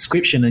your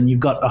subscription and you've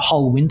got a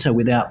whole winter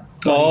without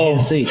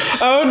seats.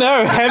 Oh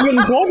no,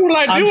 heavens, what will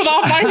I do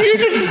without my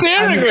heated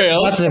steering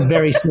wheel? That's a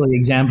very silly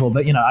example,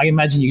 but I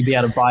imagine you could be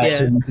able to buy it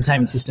to an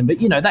entertainment system. But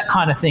that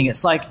kind of thing,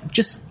 it's like,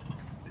 just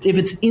if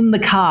it's in the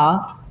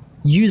car,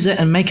 use it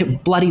and make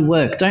it bloody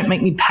work. Don't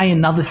make me pay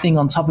another thing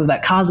on top of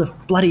that. Cars are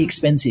bloody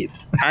expensive.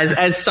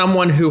 As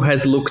someone who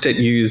has looked at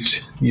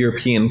used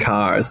European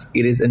cars,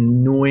 it is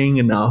annoying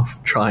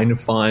enough trying to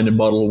find a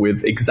model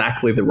with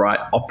exactly the right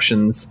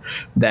options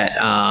that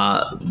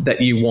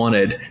you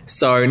wanted.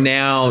 So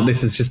now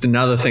this is just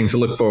another thing to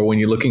look for when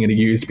you're looking at a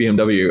used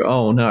BMW.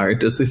 Oh no,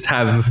 does this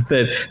have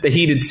the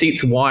heated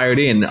seats wired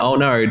in? Oh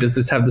no, does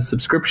this have the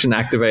subscription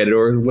activated,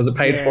 or was it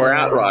paid for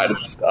outright?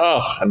 It's just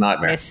a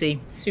nightmare. Messy,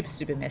 super,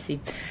 super messy.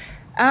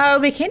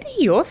 We're keen to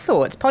hear your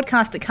thoughts.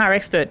 Podcast at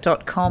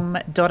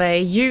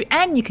carexpert.com.au,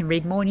 and you can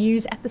read more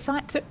news at the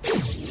site too.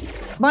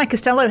 Mike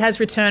Costello has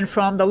returned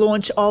from the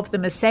launch of the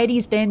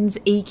Mercedes-Benz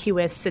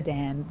EQS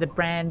sedan, the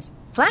brand's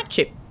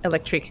flagship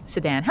electric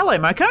sedan. Hello,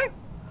 Moko.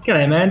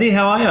 G'day, Mandy.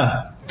 How are you?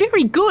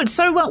 Very good.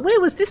 So where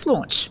was this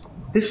launch?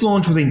 This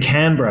launch was in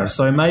Canberra,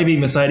 so maybe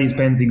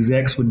Mercedes-Benz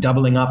execs were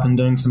doubling up and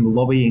doing some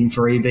lobbying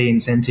for EV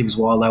incentives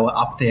while they were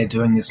up there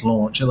doing this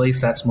launch. At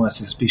least that's my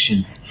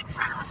suspicion.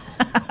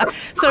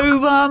 So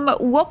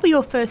what were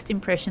your first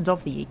impressions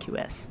of the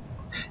EQS?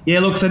 Yeah,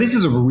 look, so this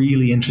is a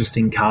really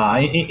interesting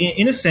car.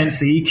 In a sense,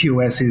 the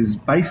EQS is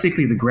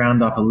basically the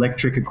ground-up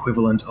electric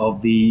equivalent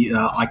of the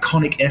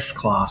iconic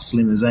S-Class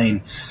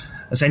limousine.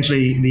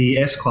 Essentially the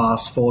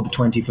S-Class for the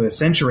 21st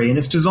century, and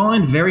it's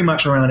designed very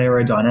much around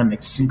aerodynamics.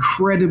 It's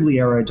incredibly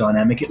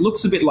aerodynamic. It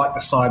looks a bit like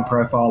the side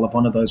profile of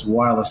one of those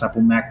wireless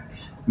Apple Mac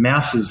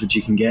mouses that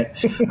you can get.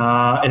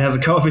 It has a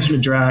coefficient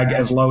of drag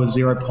as low as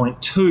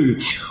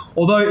 0.2.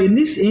 Although in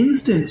this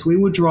instance, we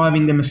were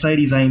driving the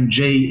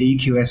Mercedes-AMG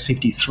EQS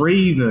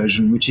 53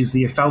 version, which is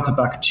the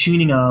Affalterbach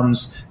tuning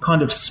arms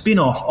kind of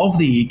spin-off of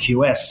the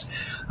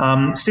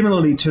EQS.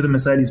 Similarly to the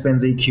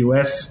Mercedes-Benz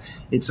EQS,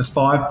 it's a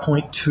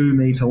 5.2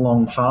 metre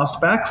long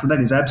fastback, so that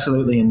is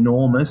absolutely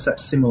enormous.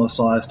 That's similar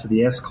size to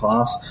the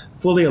S-Class,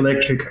 fully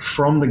electric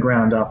from the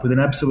ground up with an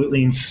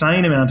absolutely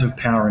insane amount of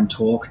power and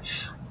torque.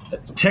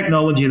 It's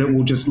technology that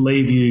will just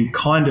leave you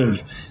kind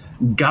of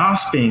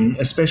gasping,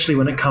 especially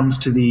when it comes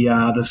to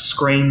the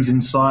screens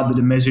inside that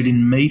are measured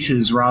in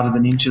metres rather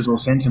than inches or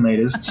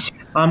centimetres.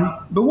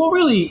 But what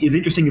really is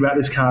interesting about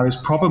this car is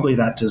probably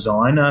that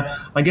design.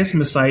 I guess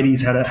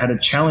Mercedes had a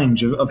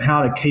challenge of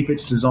how to keep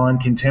its design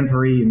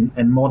contemporary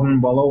and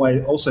modern while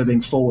also being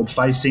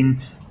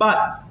forward-facing,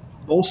 but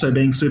also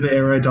being super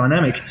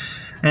aerodynamic.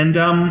 And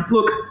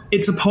look,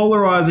 it's a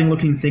polarising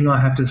looking thing, I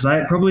have to say.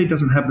 It probably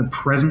doesn't have the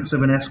presence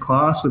of an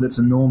S-Class with its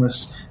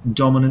enormous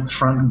dominant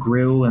front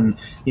grille and,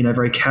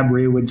 very cab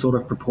rearward sort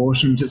of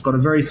proportions. It's got a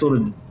very sort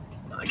of,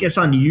 I guess,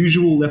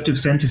 unusual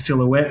left-of-centre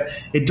silhouette.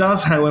 It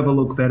does, however,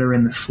 look better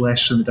in the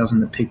flesh than it does in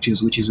the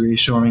pictures, which is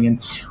reassuring.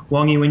 And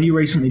Wongy, when you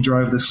recently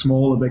drove the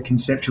smaller but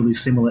conceptually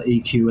similar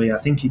EQE,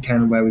 I think you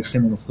came away with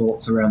similar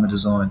thoughts around the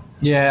design.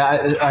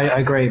 Yeah, I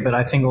agree, but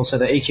I think also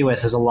the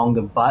EQS has a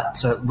longer butt,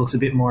 so it looks a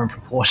bit more in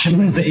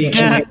proportion. The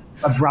EQE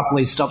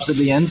abruptly stops at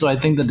the end, so I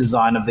think the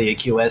design of the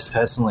EQS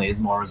personally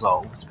is more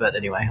resolved. But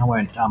anyway, I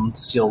won't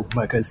steal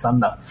Moko's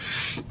thunder.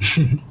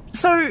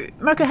 So,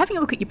 Moko, having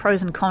a look at your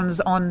pros and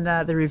cons on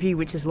the review,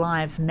 which is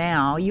live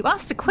now, you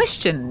asked a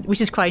question,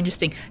 which is quite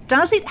interesting.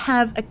 Does it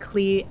have a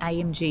clear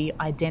AMG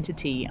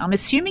identity? I'm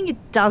assuming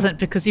it doesn't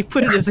because you've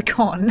put it as a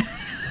con.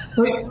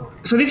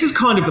 So this is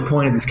kind of the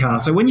point of this car.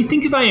 So when you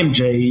think of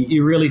AMG,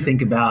 you really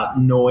think about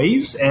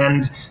noise,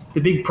 and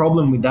the big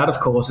problem with that, of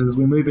course, is as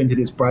we move into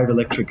this brave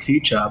electric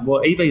future,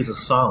 well, EVs are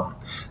silent.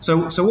 So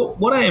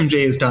what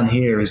AMG has done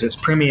here is it's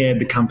premiered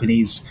the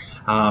company's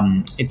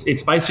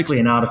it's basically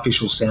an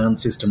artificial sound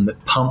system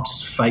that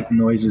pumps fake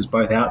noises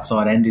both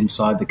outside and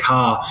inside the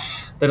car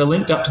that are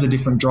linked up to the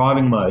different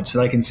driving modes, so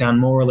they can sound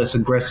more or less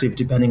aggressive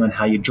depending on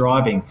how you're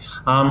driving,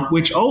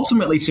 which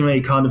ultimately to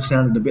me kind of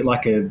sounded a bit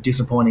like a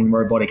disappointing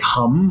robotic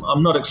hum.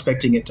 I'm not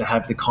expecting it to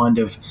have the kind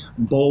of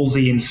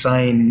ballsy,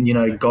 insane,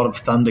 God of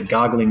Thunder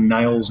gargling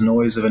nails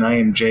noise of an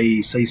AMG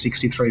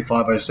C63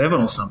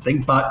 507 or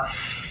something, but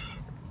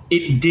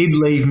it did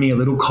leave me a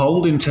little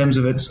cold in terms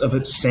of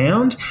its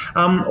sound.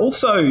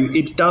 Also,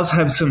 it does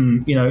have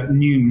some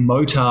new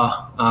motor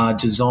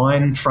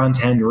design,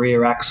 front and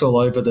rear axle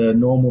over the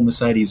normal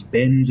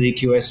Mercedes-Benz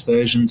EQS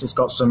versions. It's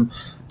got some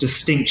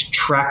distinct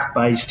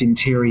track-based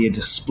interior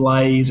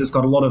displays. It's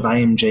got a lot of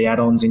AMG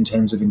add-ons in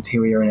terms of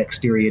interior and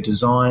exterior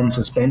design,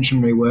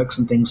 suspension reworks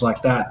and things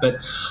like that. But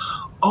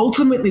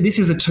ultimately, this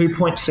is a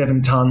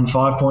 2.7-tonne,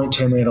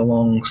 5.2-metre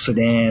long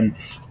sedan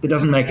that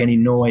doesn't make any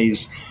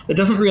noise, that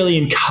doesn't really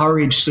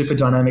encourage super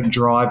dynamic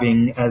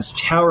driving as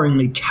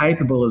toweringly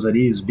capable as it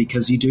is,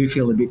 because you do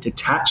feel a bit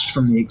detached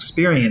from the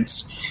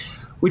experience,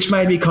 which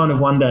made me kind of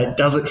wonder,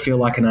 does it feel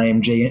like an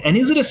AMG? And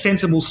is it a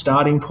sensible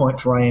starting point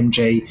for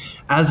AMG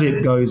as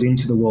it goes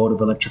into the world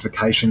of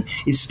electrification?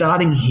 Is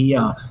starting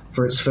here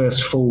for its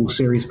first full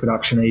series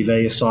production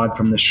EV, aside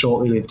from the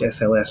shortly lived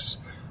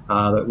SLS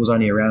that was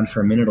only around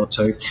for a minute or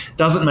two,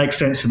 does it make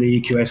sense for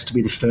the EQS to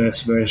be the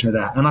first version of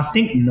that? And I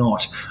think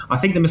not. I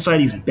think the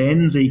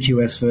Mercedes-Benz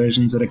EQS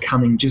versions that are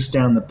coming just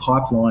down the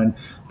pipeline,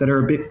 that are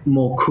a bit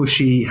more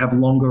cushy, have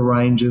longer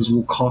ranges,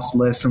 will cost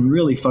less, and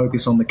really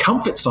focus on the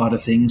comfort side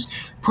of things,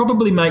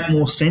 probably make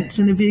more sense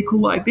in a vehicle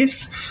like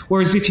this.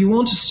 Whereas if you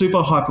want a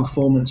super high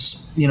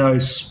performance,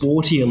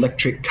 sporty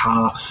electric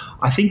car,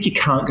 I think you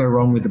can't go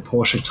wrong with the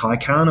Porsche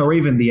Taycan or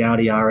even the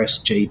Audi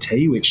RS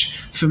GT, which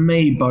for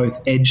me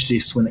both edge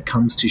this when it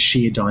comes to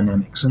sheer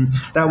dynamics. And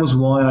that was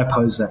why I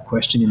posed that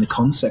question in the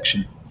cons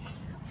section.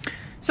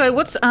 So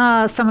what's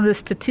some of the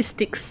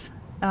statistics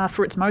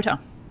for its motor?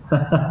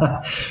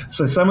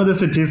 So some of the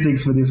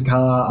statistics for this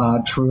car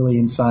are truly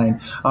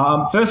insane.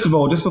 First of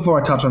all, just before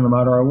I touch on the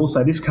motor, I will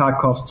say this car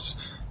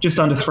costs just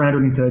under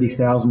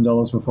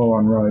 $330,000 before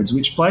on roads,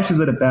 which places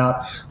it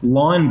about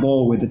line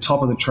ball with the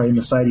top of the tree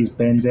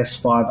Mercedes-Benz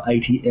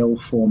S580L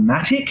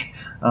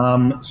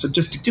 4MATIC. So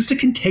just to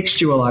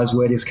contextualise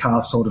where this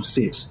car sort of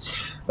sits.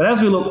 But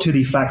as we look to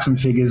the facts and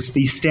figures,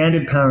 the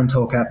standard power and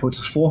torque outputs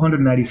are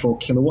 484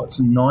 kilowatts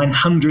and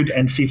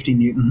 950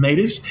 newton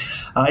meters.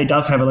 It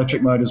does have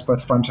electric motors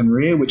both front and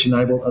rear, which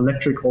enable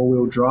electric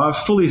all-wheel drive,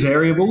 fully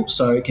variable,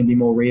 so it can be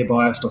more rear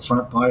biased or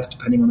front biased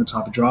depending on the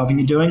type of driving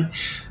you're doing.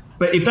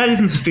 But if that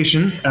isn't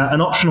sufficient,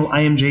 an optional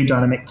AMG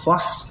Dynamic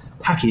Plus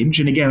package,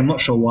 and again, I'm not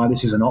sure why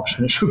this is an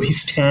option, it should be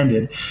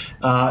standard,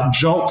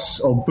 jolts,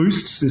 or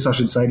boosts this I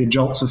should say, to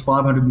jolts of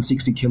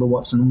 560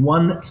 kilowatts and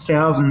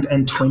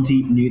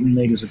 1,020 newton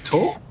meters of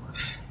torque.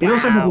 It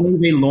also has an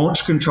EV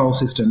launch control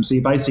system, so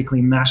you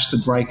basically mash the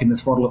brake and the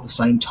throttle at the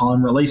same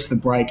time, release the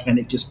brake, and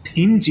it just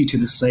pins you to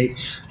the seat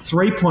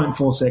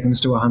 3.4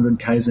 seconds to 100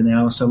 k's an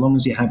hour, so long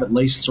as you have at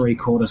least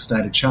 3/4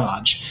 state of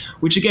charge,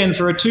 which again,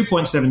 for a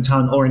 2.7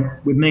 tonne,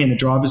 or with me in the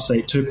driver's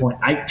seat,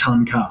 2.8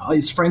 tonne car,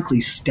 is frankly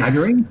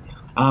staggering.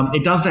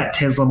 It does that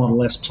Tesla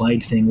Model S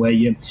Plaid thing where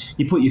you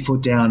put your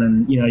foot down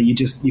and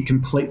you're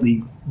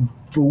completely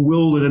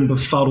bewildered and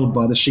befuddled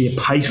by the sheer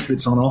pace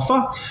that's on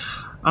offer.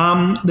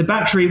 The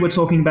battery we're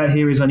talking about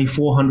here is only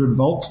 400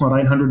 volts, not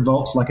 800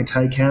 volts like a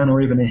Taycan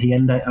or even a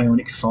Hyundai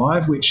Ioniq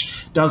 5,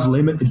 which does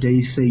limit the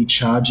DC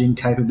charging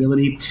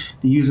capability.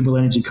 The usable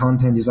energy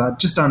content is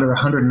just under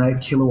 108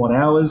 kilowatt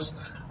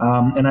hours.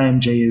 And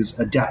AMG has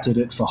adapted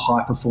it for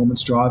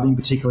high-performance driving,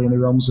 particularly in the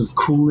realms of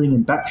cooling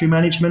and battery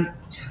management.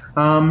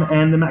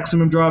 And the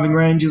maximum driving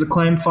range is a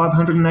claimed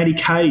 580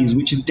 k's,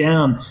 which is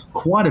down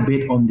quite a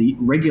bit on the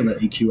regular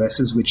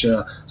EQSs, which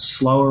are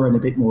slower and a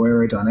bit more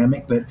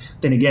aerodynamic. But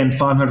then again,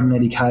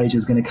 580 k's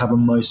is going to cover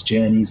most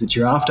journeys that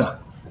you're after.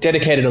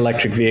 Dedicated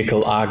electric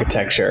vehicle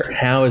architecture.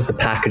 How is the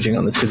packaging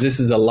on this? Because this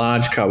is a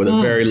large car with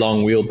a very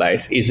long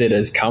wheelbase. Is it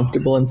as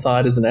comfortable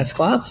inside as an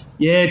S-Class?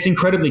 Yeah, it's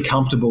incredibly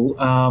comfortable.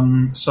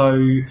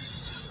 So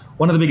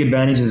one of the big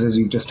advantages, as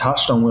you've just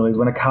touched on, Will, is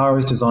when a car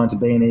is designed to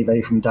be an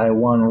EV from day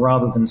one,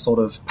 rather than sort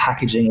of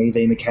packaging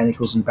EV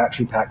mechanicals and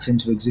battery packs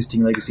into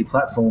existing legacy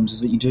platforms,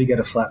 is that you do get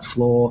a flat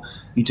floor,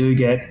 you do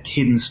get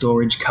hidden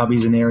storage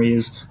cubbies and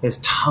areas,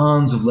 there's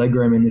tons of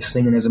legroom in this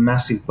thing, and there's a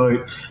massive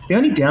boot. The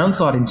only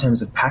downside in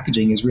terms of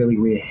packaging is really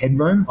rear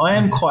headroom. I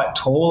am quite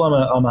tall,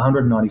 I'm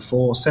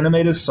 194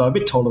 centimetres, so a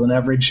bit taller than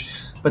average,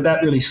 but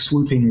that really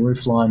swooping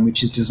roofline,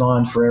 which is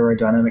designed for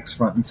aerodynamics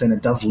front and centre,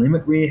 does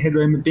limit rear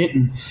headroom a bit.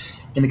 And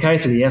in the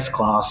case of the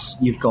S-Class,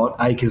 you've got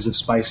acres of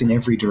space in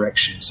every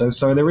direction.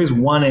 So there is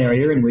one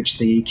area in which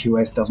the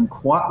EQS doesn't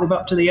quite live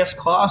up to the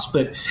S-Class,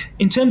 but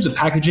in terms of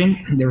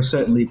packaging, there are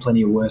certainly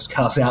plenty of worse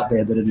cars out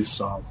there that are this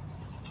size.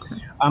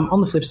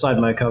 On the flip side,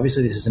 Mocha,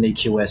 obviously this is an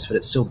EQS, but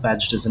it's still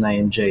badged as an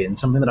AMG. And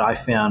something that I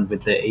found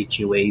with the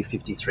EQE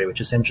 53,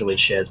 which essentially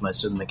shares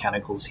most of the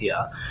mechanicals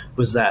here,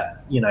 was that,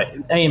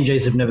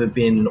 AMGs have never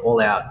been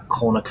all-out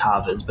corner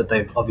carvers, but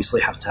they've obviously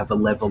have to have a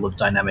level of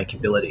dynamic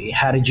ability.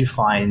 How did you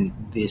find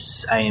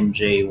this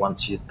AMG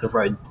once the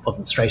road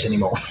wasn't straight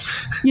anymore?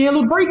 Yeah,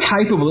 look, very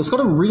capable. It's got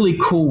a really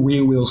cool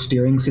rear-wheel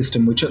steering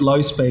system, which at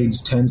low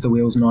speeds turns the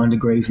wheels 9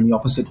 degrees in the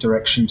opposite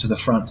direction to the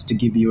fronts to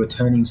give you a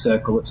turning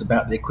circle. It's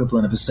about the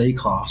equivalent of a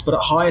C-class. But at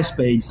higher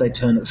speeds, they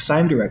turn at the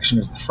same direction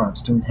as the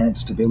fronts to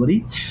enhance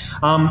stability.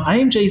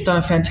 AMG's done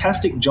a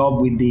fantastic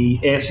job with the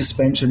air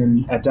suspension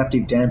and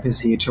adaptive dampers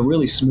here to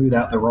really smooth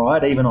out the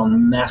ride, even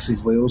on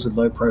massive wheels with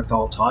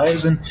low-profile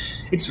tyres, and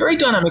it's very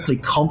dynamically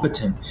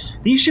competent.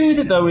 The issue with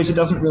it, though, is it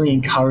doesn't really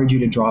encourage you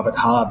to drive it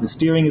hard. The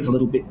steering is a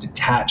little bit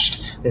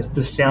detached. The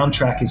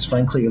soundtrack is,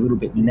 frankly, a little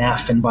bit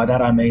naff, and by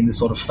that I mean the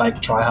sort of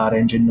fake try-hard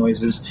engine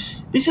noises.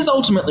 This is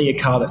ultimately a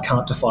car that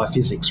can't defy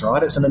physics,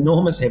 right? It's an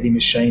enormous heavy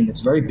machine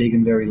that's very big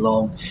and very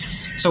long.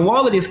 So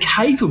while it is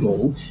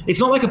capable, it's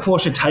not like a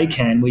Porsche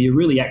Taycan where you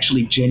really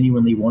actually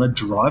genuinely want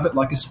to drive it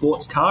like a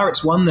sports car.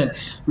 It's one that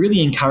really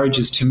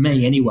encourages, to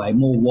me anyway,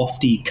 more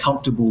wafty,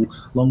 comfortable,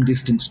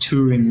 long-distance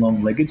touring,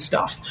 long-legged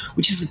stuff,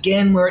 which is,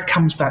 again, where it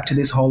comes back to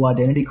this whole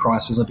identity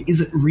crisis of,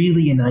 is it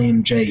really an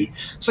AMG?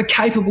 So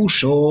capable,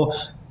 sure.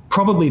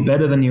 Probably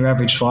better than your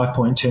average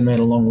 5.2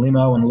 metre long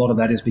limo, and a lot of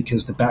that is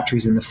because the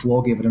batteries in the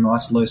floor give it a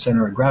nice low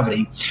centre of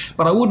gravity.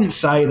 But I wouldn't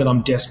say that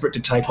I'm desperate to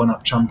take one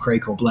up Chum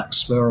Creek or Black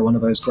Spur or one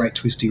of those great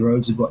twisty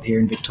roads we've got here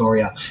in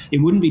Victoria.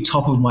 It wouldn't be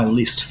top of my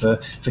list for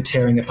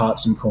tearing apart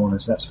some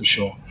corners, that's for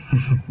sure.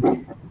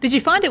 Did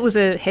you find it was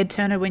a head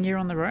turner when you were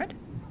on the road?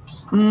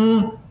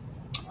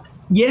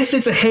 Yes,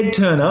 it's a head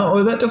turner.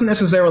 Well, that doesn't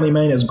necessarily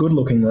mean it's good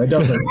looking, though,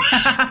 does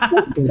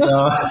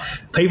it?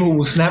 People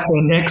will snap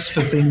their necks for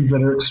things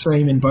that are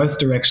extreme in both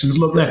directions.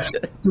 Look, now,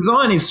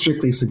 design is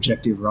strictly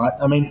subjective, right?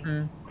 I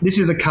mean, this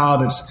is a car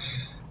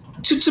that's,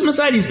 to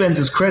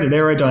Mercedes-Benz's credit,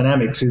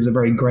 aerodynamics is a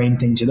very green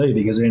thing to do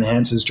because it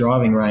enhances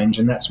driving range,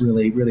 and that's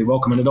really, really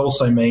welcome. And it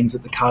also means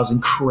that the car's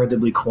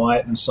incredibly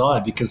quiet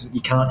inside because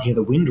you can't hear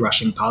the wind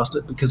rushing past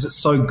it because it's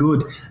so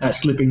good at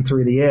slipping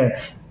through the air.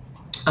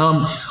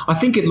 I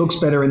think it looks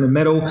better in the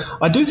metal.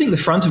 I do think the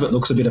front of it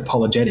looks a bit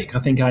apologetic. I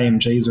think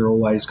AMGs are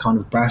always kind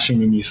of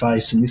bashing in your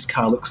face, and this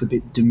car looks a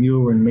bit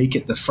demure and meek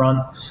at the front.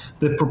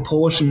 The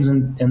proportions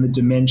and the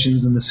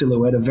dimensions and the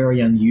silhouette are very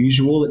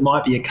unusual. It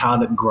might be a car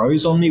that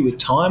grows on me with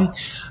time.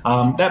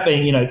 That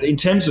being, in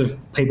terms of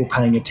people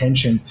paying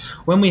attention,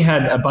 when we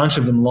had a bunch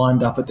of them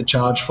lined up at the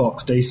Charge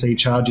Fox DC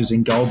chargers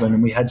in Goulburn,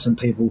 and we had some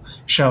people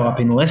show up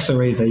in lesser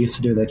EVs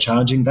to do their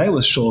charging, they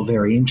were sure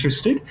very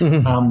interested.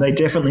 They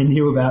definitely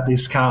knew about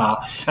this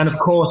car. And of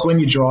course, when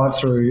you drive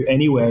through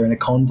anywhere in a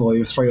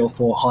convoy of 3 or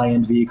 4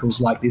 high-end vehicles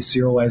like this,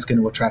 you're always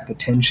going to attract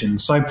attention.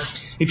 So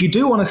if you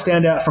do want to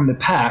stand out from the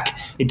pack,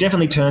 it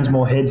definitely turns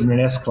more heads in an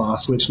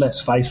S-Class, which,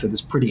 let's face it,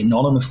 is pretty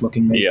anonymous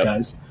looking these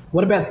days.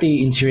 What about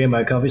the interior,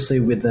 Mocha?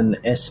 Obviously, with an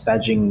S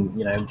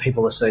badging,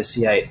 people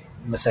associate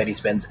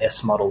Mercedes-Benz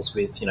S models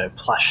with,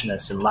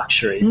 plushness and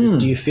luxury.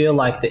 Do you feel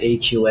like the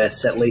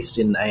EQS, at least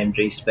in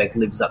AMG spec,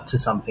 lives up to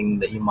something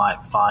that you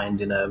might find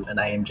in an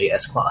AMG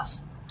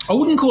S-Class? I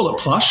wouldn't call it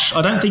plush.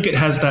 I don't think it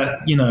has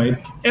that,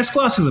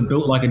 S-Classes are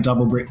built like a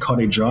double brick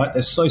cottage, right?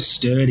 They're so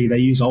sturdy. They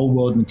use old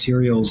world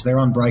materials. They're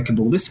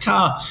unbreakable. This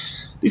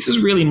is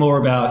really more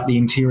about the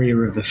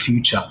interior of the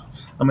future.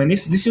 I mean,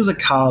 this is a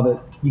car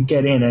that you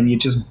get in and you're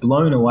just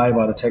blown away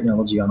by the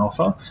technology on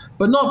offer,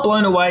 but not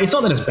blown away. It's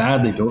not that it's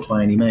badly built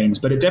by any means,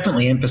 but it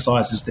definitely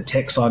emphasizes the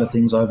tech side of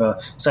things over,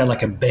 say,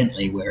 like a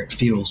Bentley, where it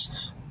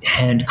feels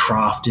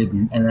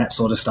handcrafted and that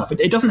sort of stuff.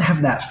 It doesn't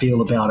have that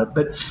feel about it,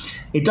 but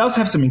it does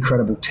have some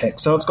incredible tech.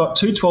 So it's got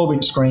 2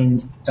 12-inch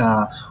screens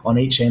on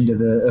each end of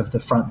the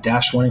front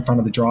dash, one in front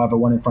of the driver,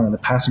 one in front of the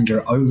passenger,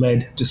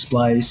 OLED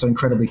display, so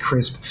incredibly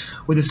crisp,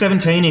 with a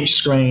 17-inch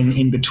screen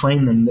in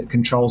between them that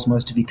controls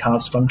most of your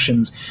car's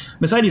functions.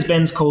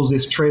 Mercedes-Benz calls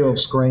this trio of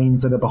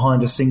screens that are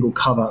behind a single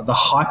cover the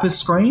Hyper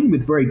Screen,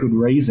 with very good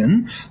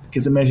reason,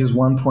 because it measures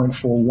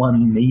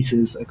 1.41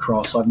 metres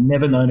across. I've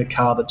never known a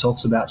car that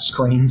talks about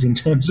screens in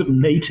terms of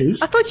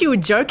metres. I thought you were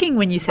joking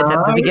when you said that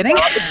at the beginning.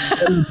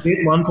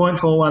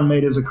 1.41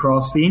 metres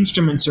across. The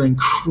instruments are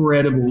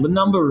incredible. The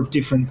number of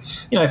different,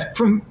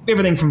 from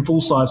everything from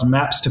full-size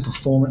maps to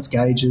performance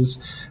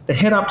gauges. The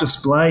head-up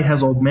display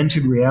has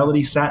augmented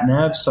reality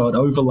sat-nav, so it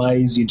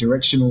overlays your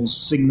directional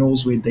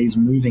signals with these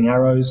moving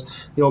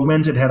arrows. The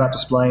augmented head-up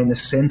display in the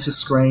centre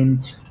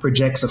screen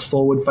projects a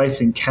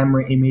forward-facing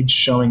camera image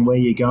showing where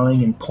you're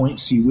going and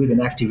points you with an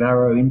active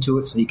arrow into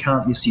it so you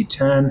can't miss your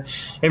turn.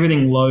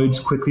 Everything loads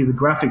quickly. The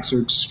graphics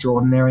are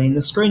extraordinary. And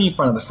the screen in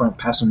front of the front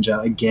passenger,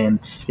 again,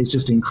 is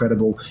just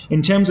incredible.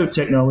 In terms of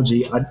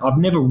technology, I've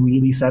never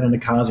really sat in a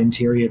car's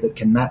interior that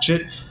can match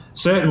it.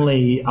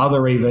 Certainly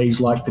other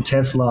EVs like the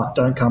Tesla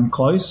don't come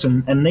close,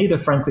 and neither,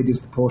 frankly,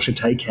 does the Porsche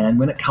Taycan.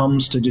 When it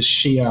comes to just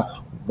sheer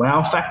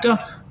wow factor,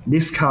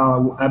 This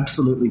car will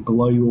absolutely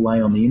blow you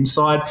away on the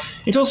inside.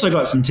 It's also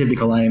got some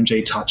typical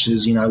AMG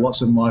touches,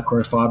 lots of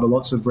microfiber,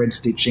 lots of red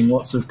stitching,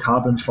 lots of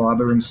carbon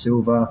fiber and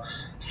silver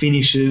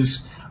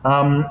finishes.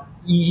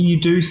 You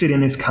do sit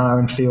in this car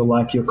and feel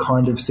like you're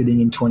kind of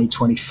sitting in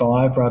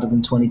 2025 rather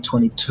than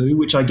 2022,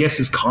 which I guess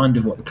is kind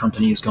of what the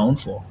company has gone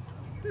for.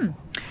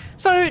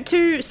 So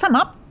to sum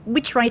up,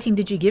 which rating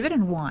did you give it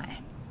and why?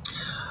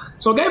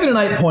 So I gave it an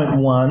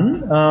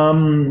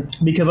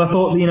 8.1 because I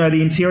thought,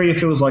 the interior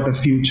feels like the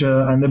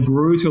future, and the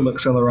brutal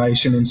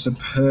acceleration and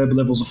superb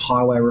levels of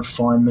highway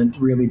refinement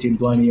really did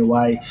blow me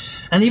away.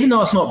 And even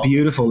though it's not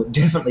beautiful, it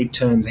definitely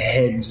turns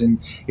heads and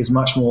is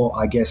much more,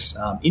 I guess,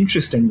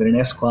 interesting than an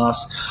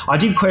S-Class. I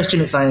did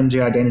question its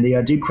AMG identity.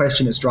 I did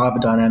question its driver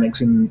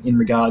dynamics in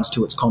regards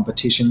to its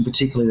competition,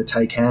 particularly the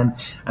Taycan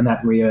and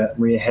that rear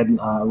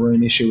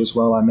headroom issue as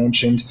well I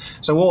mentioned.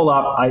 So all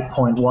up,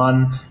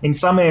 8.1. In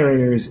some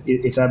areas,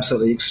 it's absolutely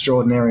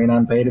extraordinary and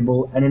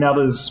unbeatable, and in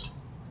others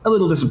a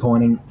little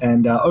disappointing,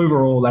 and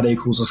overall that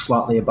equals a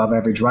slightly above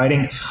average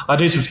rating. I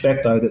do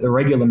suspect though that the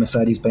regular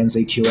Mercedes-Benz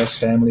EQS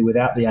family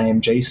without the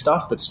AMG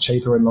stuff that's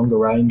cheaper and longer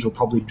range will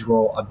probably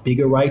draw a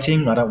bigger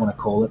rating. I don't want to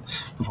call it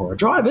before I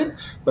drive it,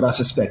 but I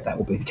suspect that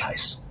will be the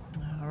case.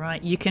 All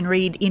right, you can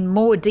read in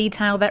more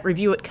detail that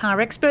review at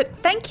Car Expert.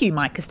 Thank you,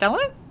 Mike Costello.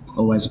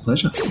 Always a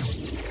pleasure.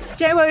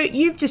 Jowo,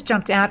 you've just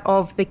jumped out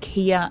of the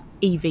Kia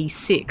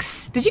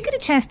EV6. Did you get a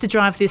chance to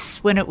drive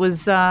this when it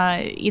was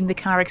in the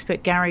Car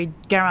Expert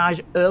garage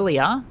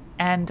earlier?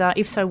 And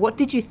if so, what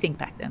did you think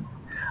back then?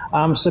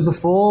 So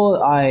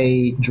before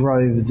I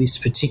drove this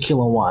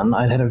particular one,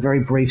 I'd had a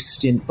very brief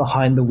stint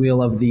behind the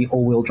wheel of the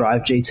all-wheel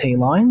drive GT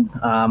line.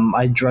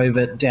 I drove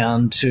it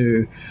down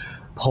to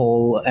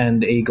Paul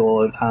and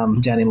Igor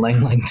down in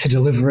Lang Lang to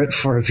deliver it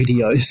for a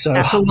video. So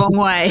that's a long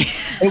way.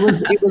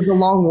 It was a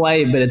long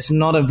way, but it's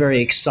not a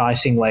very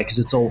exciting way because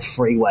it's all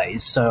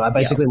freeways. So I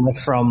basically left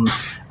from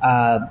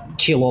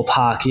Keilor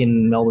Park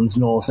in Melbourne's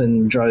north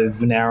and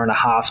drove an hour and a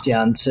half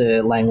down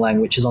to Lang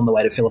Lang, which is on the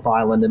way to Phillip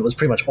Island, and it was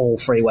pretty much all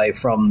freeway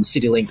from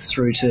CityLink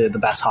through to the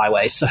Bass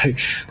Highway. So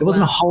there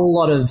wasn't a whole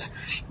lot of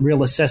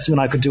real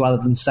assessment I could do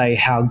other than say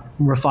how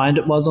refined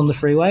it was on the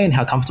freeway and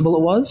how comfortable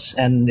it was,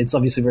 and it's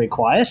obviously very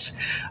quiet.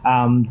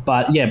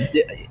 But yeah,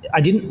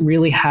 I didn't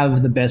really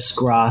have the best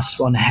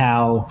grasp on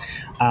how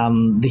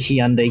the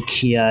Hyundai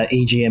Kia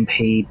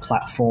eGMP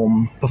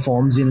platform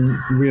performs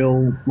in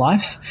real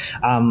life.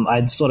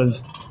 I'd sort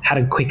of had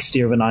a quick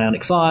steer of an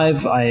Ioniq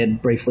 5. I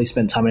had briefly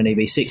spent time in an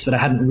EV6, but I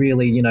hadn't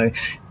really,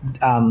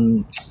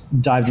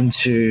 dived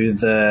into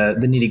the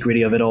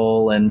nitty-gritty of it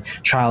all and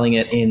trialing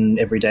it in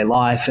everyday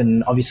life.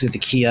 And obviously the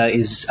Kia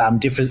is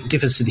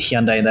differs to the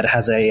Hyundai in that it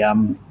has a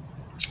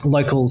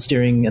local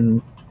steering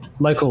and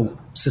local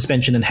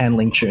suspension and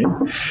handling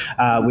tune,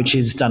 which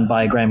is done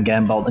by Graham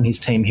Gambolt and his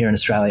team here in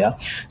Australia.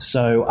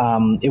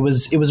 So it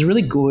was a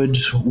really good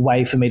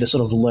way for me to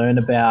sort of learn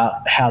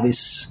about how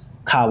this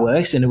car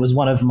works. And it was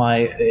one of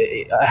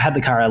I had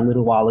the car a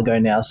little while ago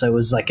now, so it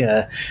was like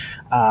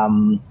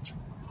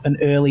an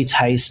early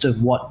taste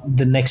of what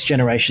the next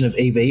generation of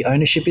EV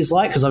ownership is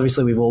like, because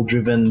obviously we've all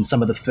driven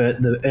some of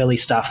the early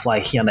stuff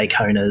like Hyundai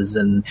Konas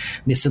and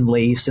Nissan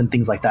Leafs and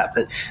things like that,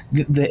 but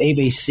the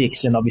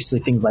EV6 and obviously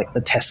things like the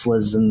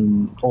Teslas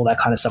and all that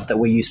kind of stuff that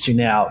we're used to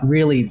now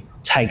really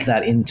take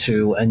that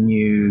into a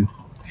new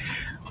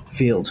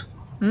field.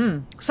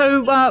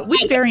 So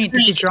which variant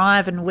did you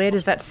drive and where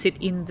does that sit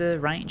in the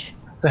range?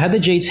 So I had the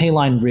GT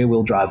line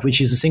rear-wheel drive,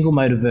 which is a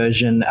single-motor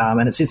version,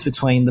 and it sits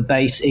between the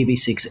base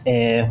EV6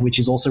 Air, which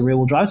is also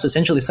rear-wheel drive, so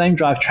essentially the same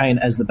drivetrain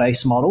as the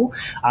base model,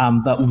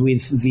 but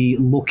with the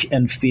look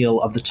and feel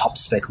of the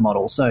top-spec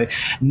model. So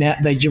now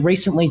they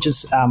recently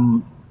just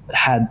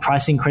had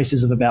price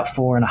increases of about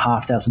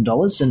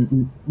 $4,500,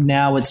 and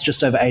now it's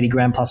just over 80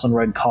 grand plus on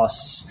road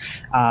costs,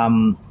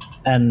 and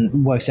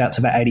works out to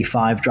about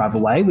 85 drive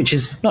away, which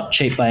is not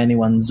cheap by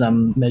anyone's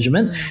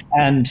measurement,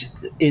 and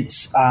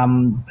it's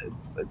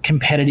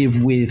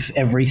competitive with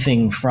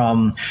everything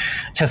from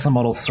Tesla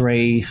Model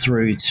 3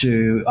 through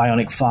to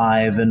Ioniq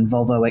 5 and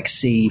Volvo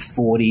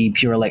XC40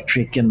 pure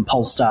electric and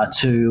Polestar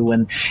 2,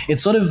 and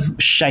it's sort of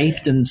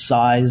shaped and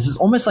sized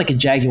almost like a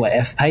Jaguar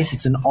F-Pace.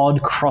 It's an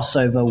odd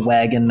crossover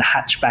wagon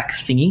hatchback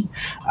thingy,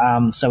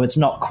 so it's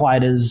not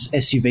quite as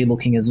SUV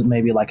looking as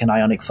maybe like an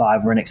Ioniq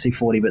 5 or an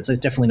XC40, but it's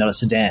definitely not a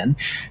sedan.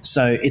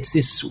 So it's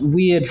this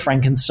weird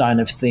Frankenstein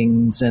of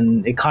things,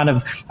 and it kind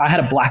of, I had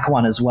a black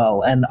one as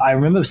well, and I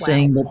remember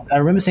seeing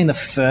the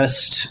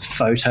first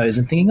photos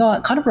and thinking, oh,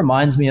 it kind of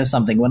reminds me of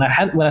something. When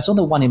I saw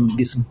the one in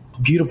this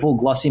beautiful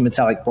glossy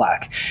metallic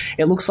black,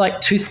 it looks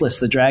like Toothless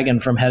the dragon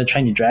from How to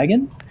Train Your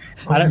Dragon.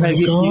 I don't know if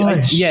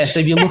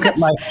so if you look at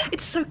like,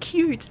 it's so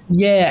cute.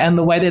 Yeah, and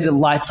the way that it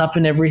lights up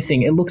and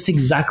everything, it looks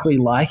exactly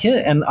like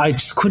it, and I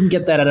just couldn't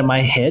get that out of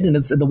my head. And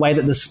it's the way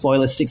that the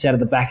spoiler sticks out of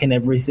the back and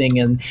everything,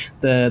 and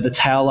the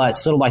tail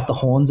lights, sort of like the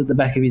horns at the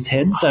back of his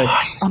head. So,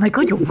 oh my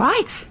god, you're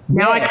right.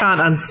 Now I can't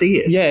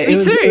unsee it. Yeah, me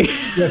too.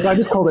 Yeah, so I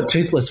just called it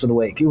Toothless for the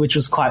week, which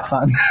was quite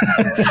fun.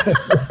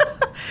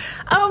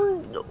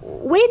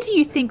 Where do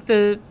you think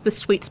the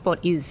sweet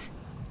spot is?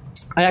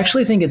 I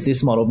actually think it's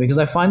this model because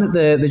I find that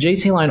the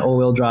GT line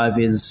all-wheel drive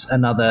is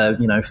another,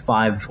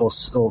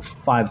 $5 or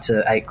 $5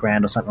 to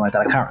 $8 or something like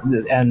that. I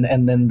can't,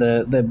 and then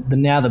the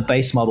now the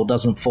base model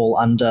doesn't fall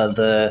under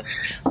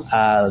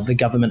the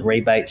government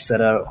rebates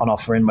that are on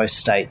offer in most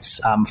states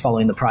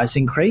following the price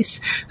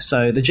increase.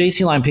 So the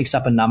GT line picks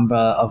up a number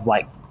of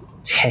like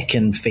tech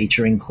and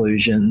feature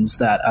inclusions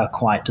that are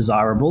quite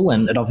desirable,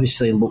 and it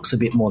obviously looks a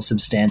bit more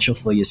substantial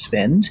for your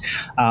spend.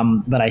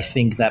 But I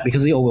think that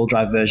because the all-wheel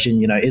drive version,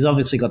 is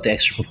obviously got the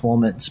extra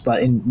performance,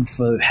 but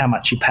for how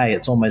much you pay,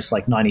 it's almost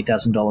like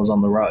 $90,000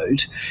 on the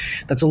road.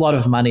 That's a lot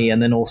of money,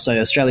 and then also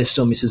Australia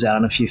still misses out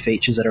on a few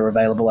features that are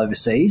available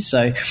overseas.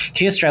 So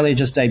Kia Australia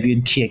just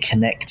debuted Kia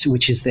Connect,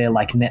 which is their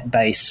like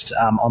net-based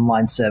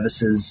online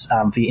services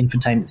for your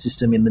infotainment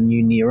system in the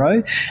new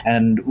Niro,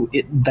 and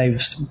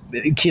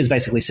Kia's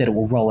basically said it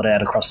will roll it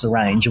out across the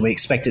range, and we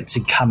expect it to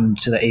come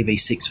to the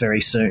EV6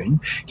 very soon,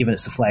 given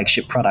it's the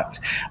flagship product.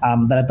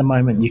 But at the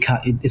moment,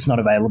 it's not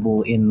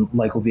available in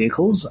local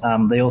vehicles.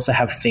 They also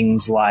have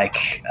things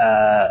like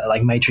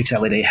matrix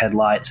LED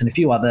headlights and a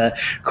few other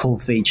cool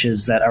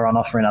features that are on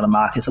offer in other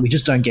markets that we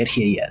just don't get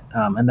here yet.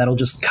 And that'll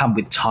just come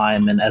with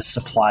time and as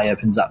supply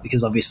opens up,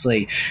 because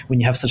obviously when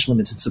you have such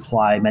limited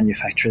supply,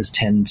 manufacturers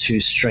tend to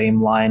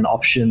streamline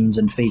options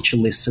and feature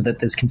lists so that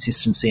there's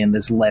consistency and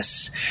there's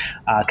less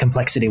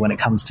complexity when it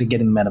comes to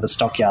getting them out of a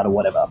stockyard or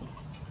whatever.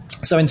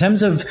 So in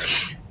terms of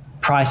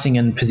pricing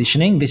and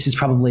positioning, this is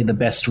probably the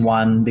best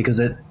one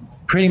because it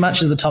pretty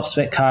much is the top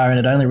spec car, and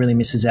it only really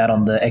misses out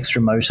on the extra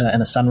motor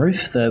and a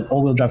sunroof. The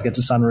all-wheel drive gets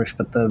a sunroof,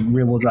 but the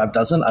rear-wheel drive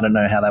doesn't. I don't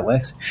know how that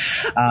works.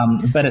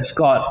 But it's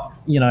got,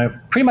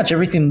 pretty much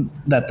everything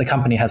that the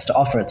company has to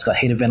offer. It's got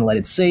heated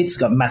ventilated seats,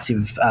 it's got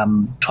massive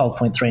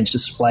 12.3-inch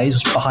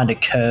displays behind a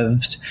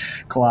curved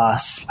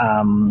glass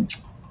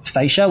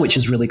fascia, which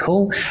is really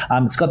cool.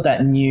 It's got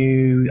that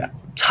new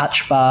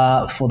touch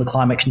bar for the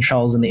climate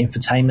controls and the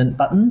infotainment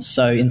buttons.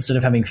 So instead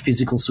of having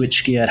physical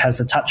switchgear, it has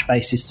a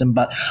touch-based system,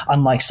 but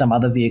unlike some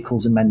other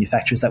vehicles and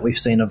manufacturers that we've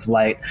seen of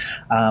late,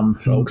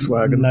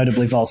 Volkswagen.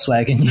 Notably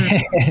Volkswagen,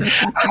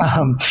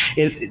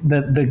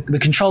 the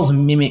controls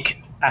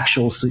mimic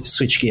actual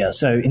switchgear.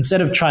 So instead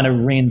of trying to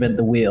reinvent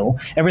the wheel,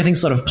 everything's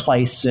sort of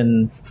placed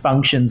and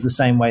functions the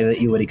same way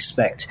that you would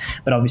expect.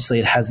 But obviously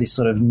it has this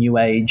sort of new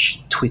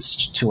age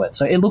twist to it.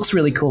 So it looks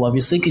really cool,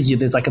 obviously, because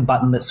there's like a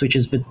button that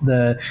switches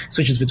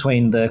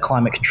between the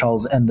climate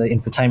controls and the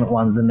infotainment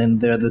ones. And then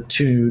there are the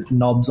two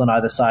knobs on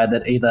either side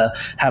that either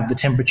have the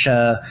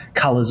temperature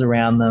colors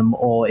around them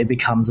or it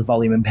becomes a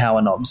volume and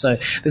power knob. So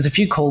there's a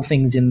few cool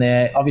things in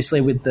there. Obviously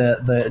with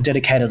the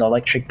dedicated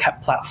electric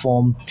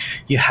platform,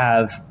 you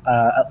have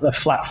a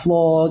flat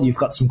floor. You've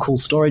got some cool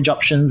storage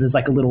options. There's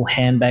like a little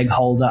handbag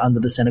holder under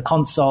the center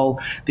console,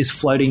 this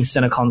floating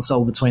center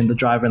console between the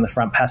driver and the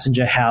front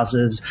passenger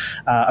houses,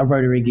 a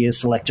rotary gear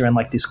selector, and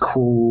like this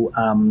cool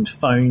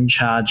phone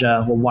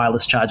charger or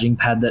wireless charging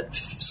pad that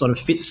sort of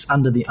fits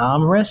under the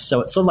armrest. So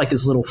it's sort of like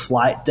this little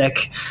flight deck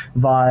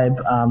vibe.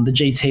 The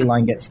GT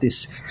line gets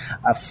this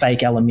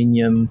fake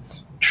aluminium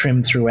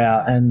trim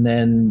throughout, and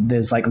then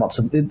there's like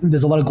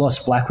there's a lot of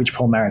gloss black, which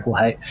Paul Marriott will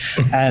hate,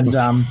 and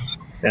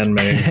and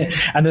me.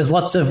 And there's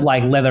lots of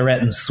like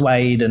leatherette and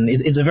suede, and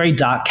it's a very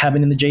dark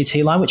cabin in the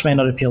GT line, which may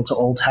not appeal to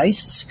all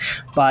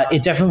tastes, but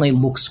it definitely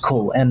looks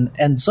cool,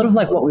 and sort of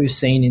like what we've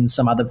seen in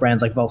some other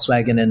brands like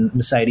Volkswagen and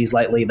Mercedes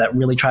lately that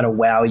really try to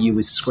wow you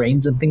with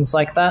screens and things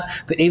like that.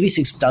 The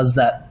EV6 does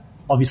that,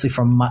 obviously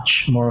for a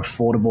much more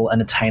affordable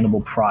and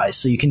attainable price.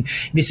 So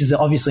this is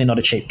obviously not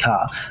a cheap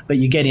car, but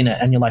you get in it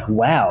and you're like,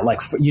 wow,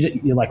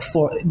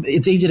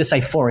 it's easy to say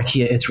for a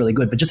Kia, it's really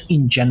good, but just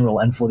in general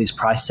and for this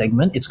price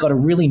segment, it's got a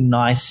really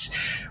nice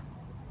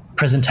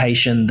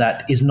presentation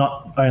that is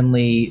not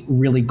only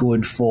really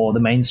good for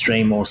the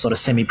mainstream or sort of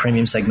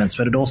semi-premium segments,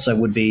 but it also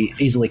would be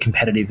easily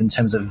competitive in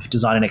terms of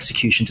design and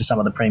execution to some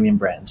of the premium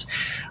brands.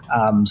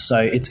 So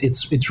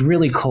it's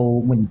really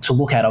cool to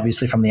look at,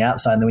 obviously, from the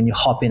outside, and then when you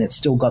hop in, it's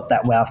still got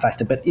that wow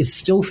factor, but it's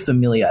still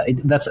familiar.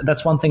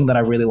 That's one thing that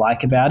I really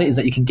like about it, is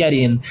that you can get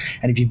in,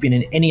 and if you've been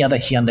in any other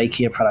Hyundai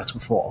Kia products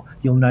before,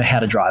 you'll know how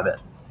to drive it.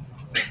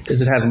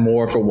 Does it have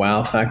more of a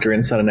wow factor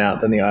inside and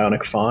out than the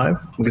Ioniq 5?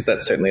 Because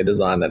that's certainly a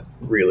design that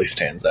really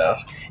stands out.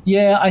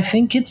 Yeah, I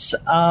think it's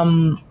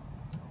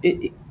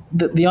the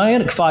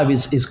Ioniq 5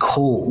 is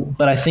cool,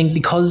 but I think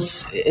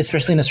because,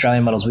 especially in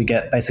Australian models, we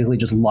get basically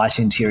just light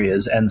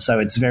interiors, and so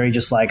it's very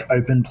just like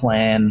open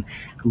plan,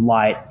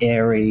 light,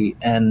 airy,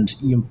 and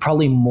you're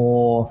probably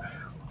more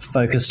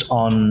focused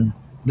on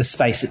the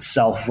space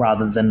itself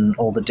rather than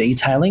all the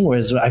detailing,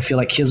 whereas I feel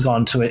like Kia's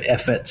gone to an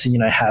effort to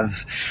have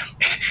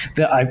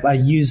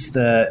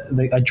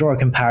I draw a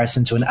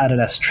comparison to an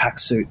Adidas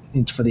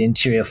tracksuit for the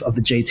interior of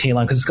the GT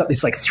line, because it's got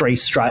this like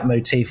 3-stripe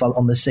motif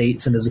on the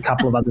seats, and there's a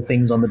couple of other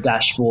things on the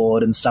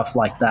dashboard and stuff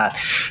like that.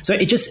 So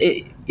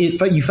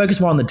you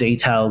focus more on the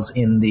details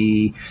in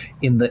the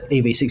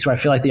EV6, where I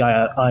feel like the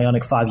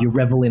Ioniq 5, you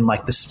revel in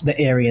like the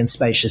airy and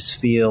spacious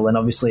feel, and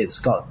obviously it's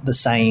got the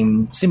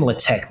similar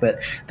tech,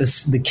 but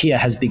the Kia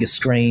has bigger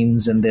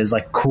screens and there's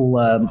like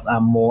cooler,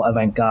 more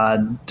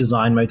avant-garde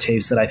design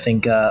motifs that I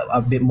think are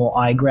a bit more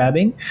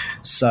eye-grabbing.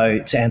 So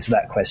to answer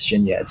that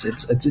question, yeah,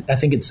 I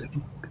think it's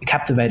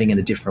captivating in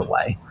a different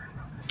way.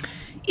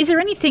 Is there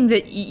anything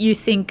that you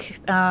think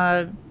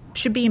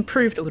should be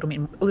improved a little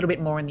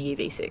bit more in the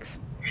EV6?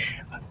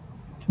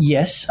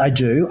 Yes, I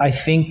do. I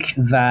think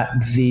that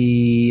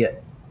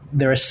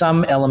there are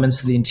some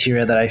elements of the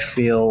interior that I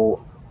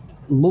feel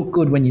look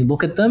good when you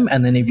look at them,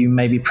 and then if you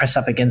maybe press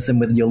up against them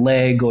with your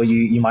leg, or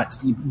you might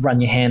run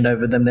your hand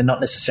over them, they're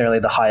not necessarily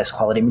the highest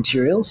quality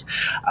materials.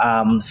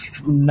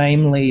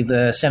 Namely,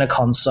 the center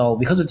console,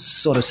 because it's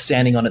sort of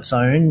standing on its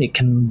own, it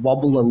can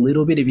wobble a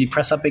little bit if you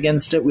press up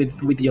against it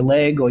with your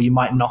leg, or you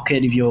might knock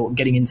it if you're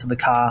getting into the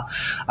car.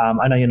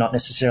 I know you're not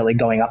necessarily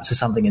going up to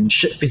something and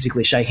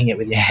physically shaking it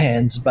with your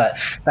hands, but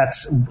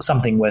that's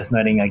something worth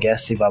noting, I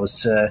guess, if I was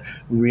to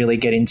really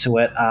get into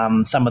it.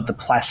 Some of the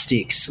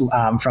plastics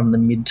from the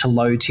mid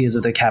to low tiers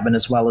of the cabin,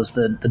 as well as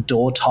the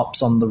door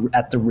tops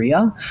at the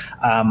rear,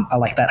 are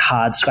like that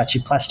hard, scratchy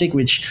plastic,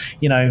 which,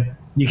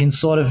 you can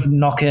sort of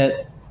knock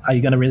it. Are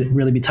you going to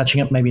really be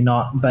touching it? Maybe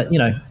not, but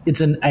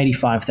it's an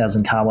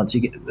 $85,000 car once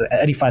you get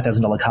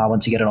 $85,000 car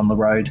once you get it on the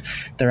road.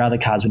 There are other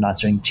cars with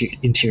nicer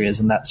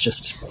interiors, and that's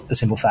just a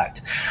simple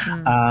fact.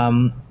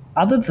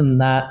 Other than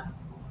that,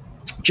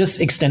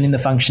 just extending the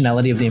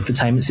functionality of the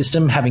infotainment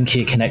system, having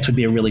Kia Connect would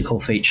be a really cool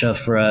feature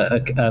for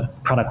a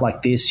product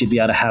like this. You'd be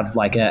able to have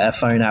like a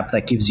phone app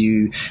that gives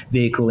you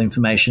vehicle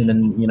information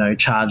and,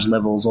 charge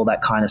levels, all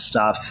that kind of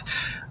stuff.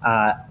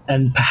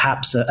 And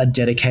perhaps a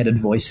dedicated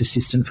voice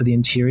assistant for the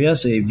interior.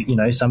 So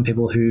if, some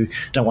people who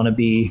don't want to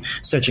be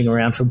searching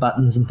around for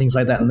buttons and things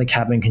like that in the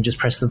cabin can just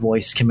press the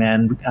voice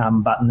command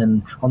button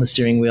and on the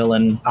steering wheel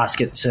and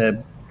ask it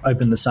to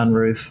open the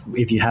sunroof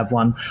if you have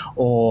one,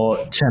 or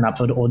turn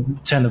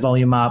the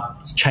volume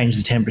up, change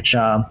the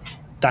temperature,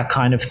 that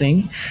kind of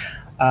thing.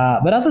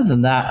 But other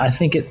than that, I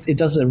think it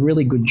does a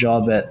really good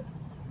job at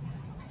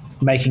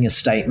making a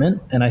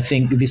statement. And I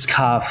think this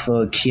car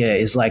for Kia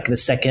is like the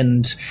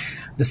second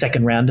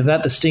round of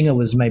that. The Stinger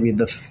was maybe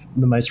the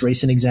most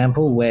recent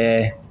example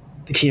where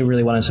the Kia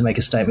really wanted to make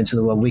a statement to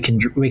the world. We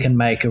can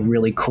make a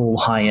really cool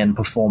high-end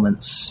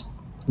performance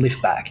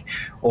liftback,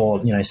 or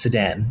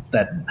sedan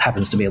that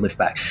happens to be a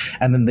liftback.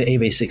 And then the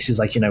EV6 is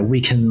like, we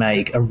can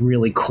make a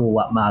really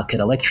cool upmarket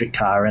electric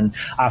car. And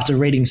after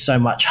reading so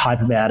much hype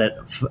about it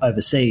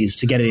overseas,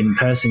 to get it in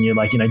person, you're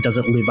like, does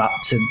it live up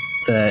to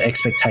the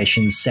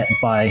expectations set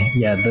by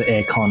the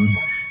aircon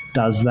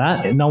does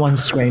that? No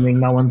one's screaming,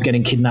 no one's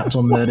getting kidnapped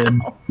or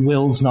murdered.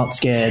 Will's not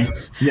scared.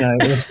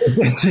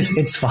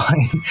 It's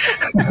fine.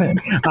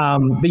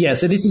 But yeah,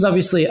 so this is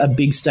obviously a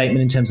big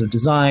statement in terms of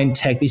design,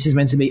 tech. This is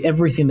meant to be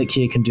everything that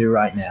Kia can do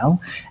right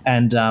now,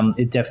 and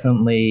it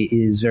definitely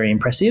is very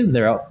impressive.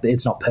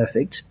 It's not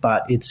perfect,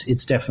 but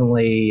it's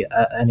definitely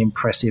an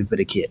impressive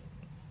bit of kit.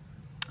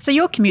 So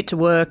your commute to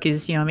work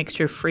is a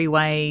mixture of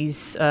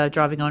freeways,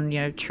 driving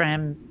on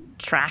tram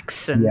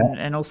tracks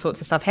and all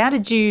sorts of stuff. How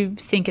did you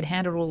think it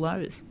handled all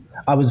those?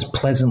 I was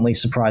pleasantly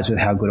surprised with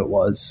how good it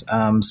was.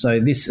 So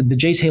the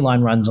GT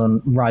line rides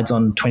on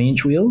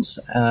 20-inch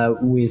wheels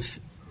with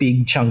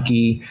big,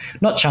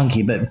 not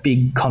chunky, but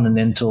big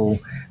Continental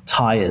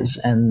tires,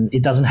 and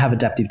it doesn't have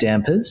adaptive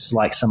dampers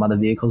like some other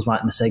vehicles might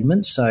in the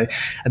segment. So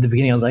at the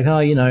beginning I was like,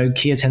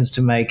 Kia tends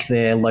to make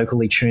their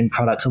locally tuned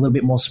products a little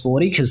bit more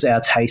sporty because our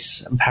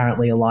tastes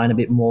apparently align a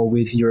bit more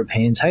with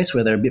European tastes,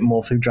 where they're a bit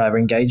more for driver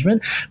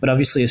engagement. But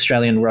obviously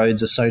Australian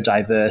roads are so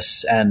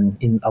diverse and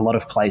in a lot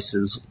of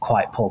places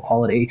quite poor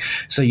quality,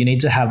 so you need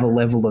to have a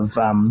level of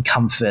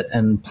comfort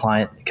and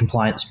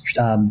compliance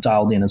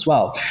dialed in as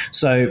well.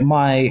 So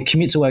my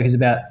commute to work is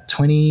about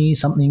 20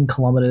 something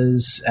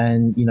kilometers,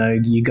 and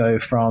you go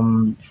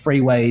from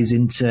freeways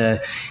into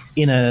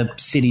inner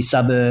city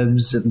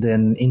suburbs and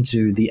then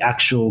into the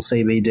actual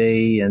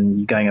CBD, and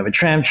you're going over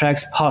tram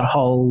tracks,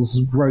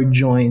 potholes, road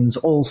joins,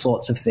 all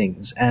sorts of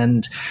things.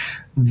 And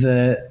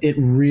it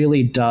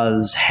really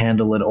does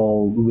handle it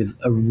all with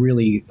a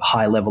really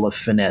high level of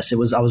finesse. I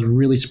was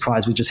really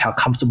surprised with just how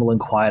comfortable and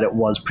quiet it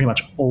was pretty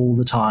much all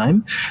the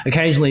time.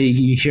 Occasionally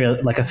you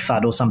hear like a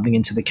thud or something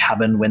into the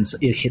cabin when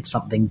it hits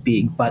something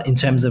big, but in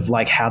terms of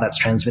like how that's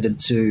transmitted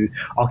to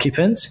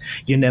occupants,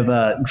 you're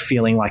never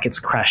feeling like it's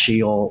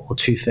crashy or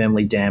too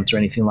firmly damped or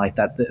anything like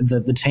that.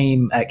 The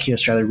team at Kia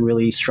Australia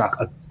really struck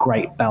a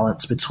great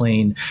balance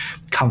between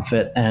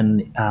comfort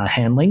and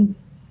handling,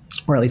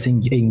 or at least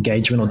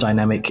engagement or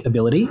dynamic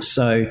ability.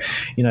 So,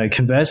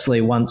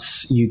 conversely,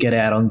 once you get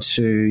out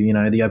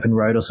onto, the open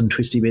road or some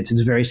twisty bits,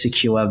 it's very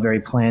secure, very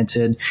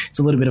planted. It's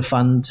a little bit of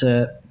fun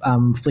to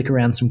flick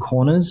around some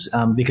corners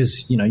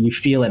because, you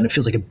feel it and it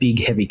feels like a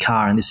big, heavy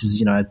car. And this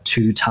is, a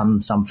 2-ton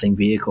something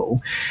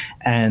vehicle.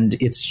 And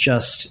it's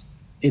just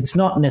it's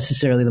not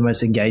necessarily the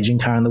most engaging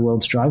car in the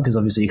world to drive because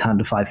obviously you can't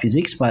defy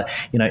physics, but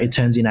it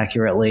turns in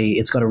accurately.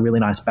 It's got a really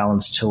nice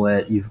balance to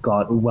it. You've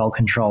got a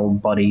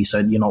well-controlled body, so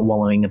you're not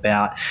wallowing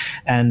about.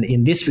 And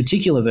in this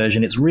particular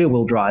version, it's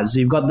rear-wheel drive. So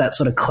you've got that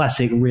sort of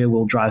classic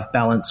rear-wheel drive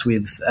balance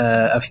with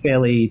a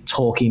fairly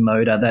torquey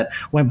motor that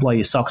won't blow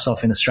your socks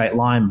off in a straight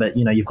line, but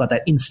you've got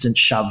that instant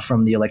shove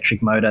from the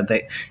electric motor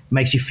that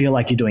makes you feel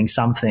like you're doing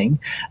something,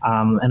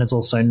 and it's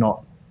also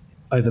not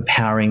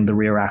overpowering the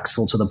rear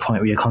axle to the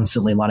point where you're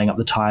constantly lining up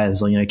the tires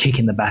or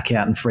kicking the back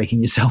out and freaking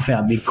yourself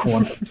out mid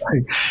corner. So,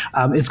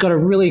 it's got a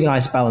really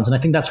nice balance, and I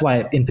think that's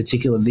why in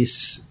particular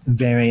this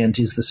variant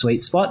is the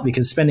sweet spot,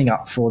 because spending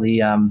up for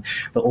the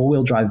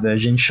all-wheel drive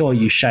version, sure,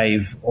 you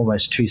shave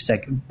almost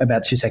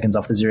about 2 seconds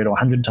off the 0 to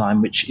 100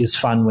 time, which is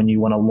fun when you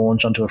want to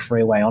launch onto a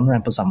freeway on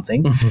ramp or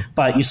something,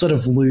 but you sort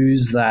of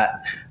lose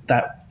that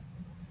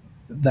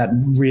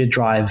rear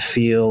drive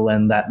feel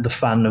and the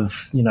fun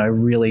of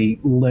really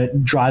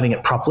driving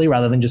it properly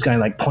rather than just going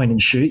like point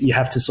and shoot. You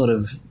have to sort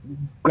of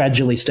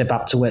gradually step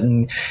up to it,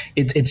 and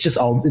it's just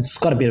old. It's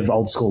got a bit of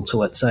old school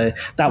to it, so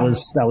that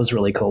was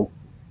really cool.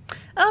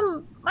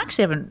 I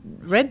actually haven't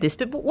read this,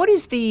 but what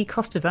is the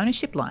cost of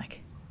ownership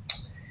like?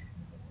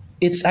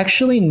 It's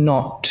actually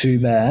not too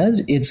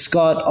bad. It's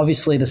got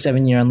obviously the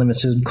 7-year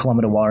unlimited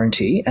kilometre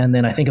warranty, and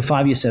then I think a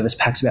 5-year service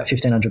pack's about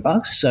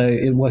 $1,500. So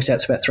it works out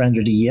to about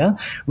 $300 a year,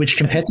 which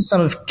compared to some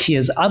of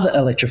Kia's other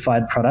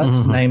electrified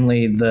products,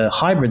 namely the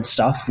hybrid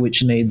stuff,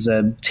 which needs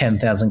a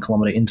 10,000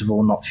 kilometre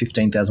interval, not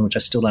 15,000, which I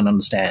still don't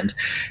understand,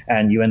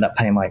 and you end up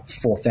paying like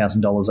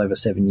 $4,000 over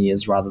 7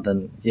 years rather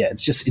than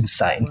it's just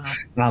insane.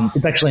 Wow.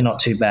 It's actually not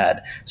too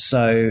bad.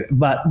 So,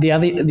 but the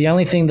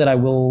other thing that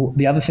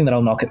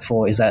I'll knock it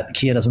for is that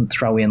Kia doesn't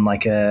throw in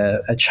like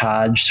a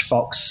charge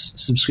Fox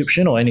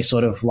subscription or any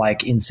sort of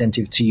like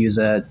incentive to use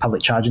a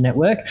public charger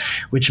network,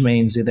 which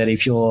means that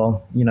if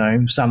you're,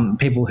 some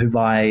people who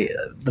buy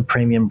the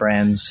premium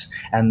brands,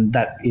 and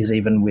that is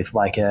even with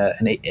like an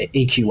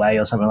EQA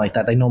or something like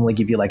that, they normally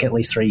give you like at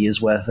least 3 years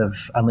worth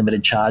of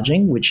unlimited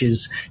charging, which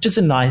is just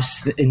a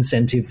nice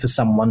incentive for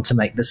someone to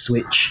make the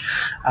switch.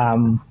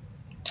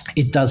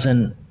 It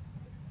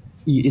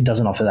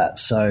doesn't offer that.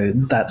 So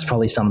that's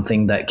probably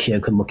something that Kia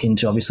could look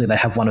into. Obviously, they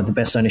have one of the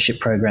best ownership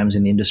programs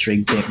in the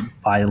industry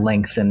by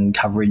length and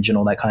coverage and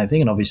all that kind of thing.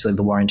 And obviously,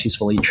 the warranty is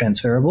fully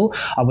transferable.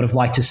 I would have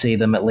liked to see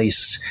them at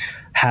least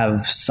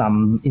have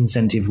some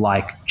incentive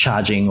like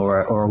charging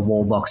or a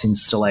wall box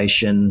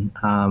installation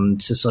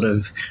to sort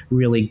of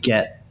really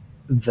get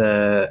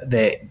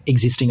their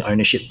existing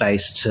ownership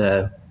base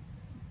to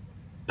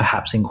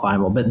perhaps inquire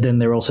more, but then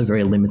they're also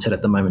very limited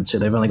at the moment too.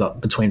 They've only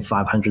got between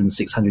 500 and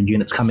 600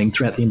 units coming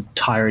throughout the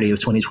entirety of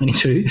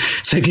 2022.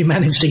 So if you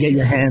manage to get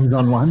your hands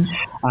on one,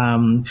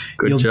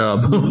 good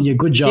job. And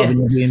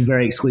you'll be in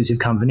very exclusive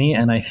company.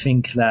 And I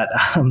think that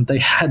they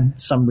had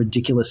some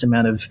ridiculous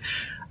amount of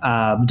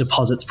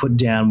deposits put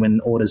down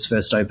when orders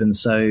first opened.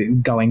 So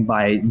going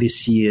by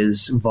this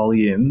year's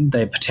volume,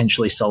 they're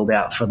potentially sold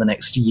out for the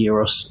next year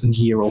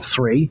or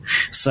three.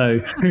 So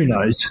who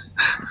knows?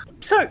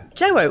 So,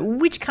 Jawo,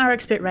 which car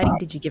expert rating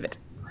did you give it?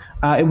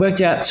 It worked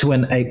out to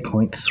an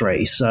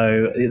 8.3.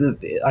 So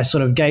I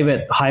sort of gave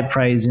it high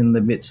praise in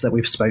the bits that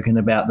we've spoken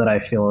about that I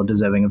feel are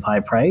deserving of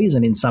high praise.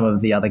 And in some of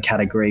the other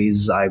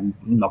categories, I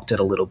knocked it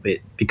a little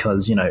bit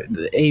because,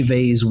 the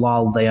EVs,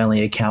 while they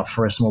only account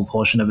for a small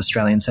portion of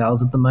Australian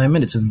sales at the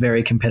moment, it's a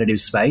very competitive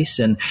space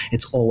and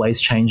it's always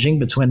changing.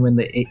 Between when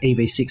the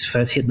EV6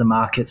 first hit the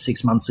market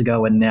 6 months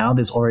ago and now,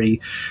 there's already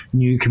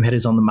new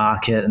competitors on the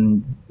market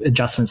and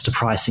adjustments to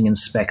pricing and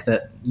spec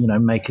that,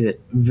 make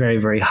it very,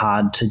 very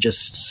hard to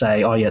just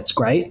say, oh, yeah, it's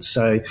great.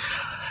 So,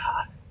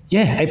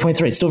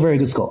 8.3. It's still a very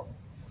good score.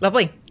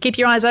 Lovely. Keep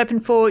your eyes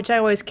open for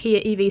Jawo's Kia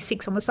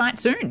EV6 on the site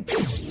soon.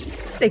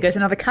 There goes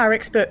another Car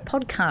Expert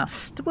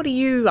podcast. What are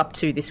you up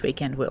to this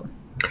weekend, Will?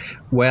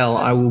 Well,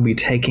 I will be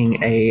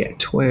taking a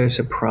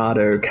Toyota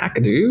Prado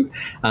Kakadu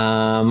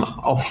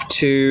off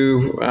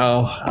to,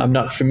 I'm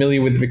not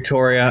familiar with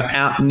Victoria,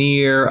 out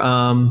near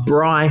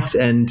Bright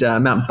and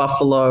Mount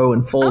Buffalo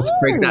and Falls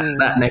Creek,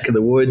 that neck of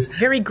the woods.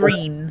 Very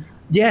green.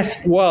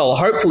 Yes, well,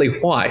 hopefully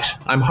white.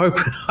 I'm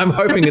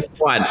hoping it's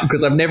white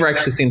because I've never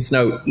actually seen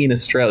snow in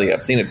Australia.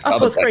 I've seen it.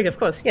 Falls Creek, of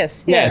course.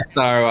 Yes. Yeah.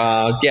 So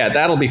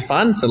that'll be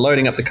fun. So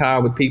loading up the car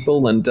with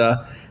people and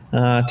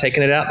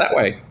taking it out that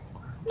way.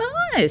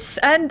 Nice.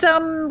 And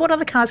what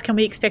other cars can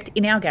we expect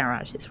in our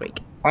garage this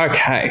week?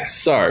 Okay,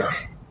 so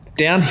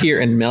down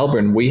here in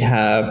Melbourne, we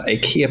have a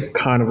Kia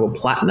Carnival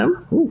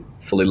Platinum,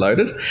 fully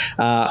loaded,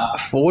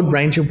 Ford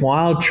Ranger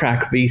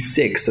Wildtrak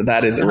V6. So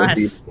that is a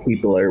review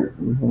people are,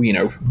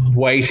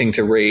 waiting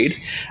to read.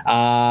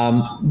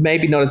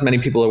 Maybe not as many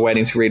people are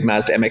waiting to read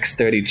Mazda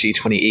MX-30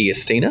 G20E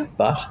Estina,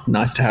 but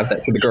nice to have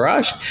that for the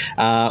garage.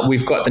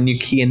 We've got the new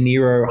Kia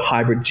Niro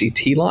Hybrid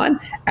GT line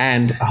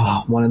and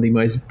one of the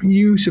most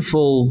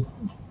beautiful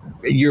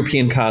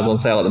European cars on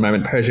sale at the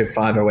moment, Peugeot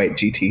 508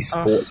 GT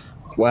Sport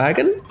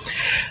Wagon.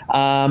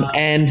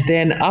 And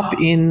then up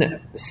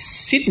in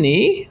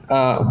Sydney,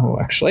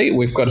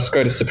 we've got a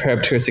Skoda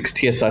Superb 206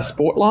 TSI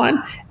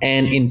Sportline.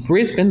 And in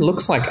Brisbane,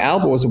 looks like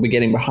Albors will be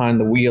getting behind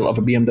the wheel of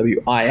a BMW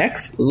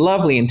iX.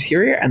 Lovely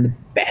interior. And the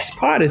best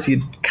part is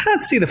you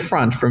can't see the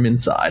front from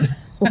inside.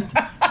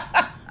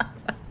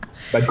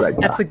 But great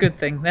car. That's a good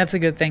thing.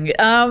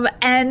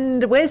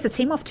 And where's the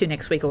team off to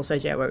next week also,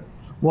 Joe?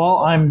 Well,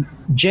 I'm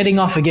jetting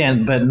off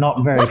again, but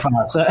not very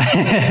far. So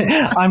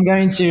I'm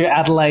going to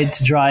Adelaide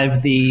to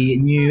drive the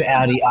new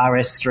Audi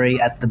RS3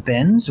 at the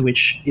Bend,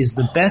 which is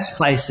the best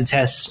place to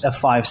test a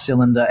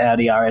 5-cylinder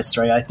Audi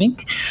RS3, I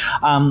think.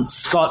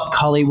 Scott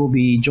Colley will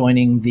be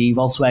joining the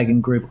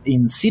Volkswagen Group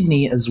in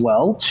Sydney as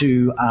well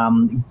to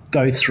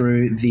go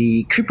through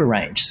the Cooper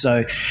range.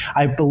 So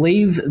I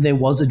believe there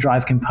was a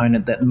drive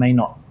component that may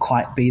not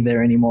quite be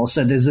there anymore.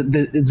 So there's a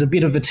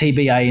bit of a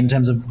TBA in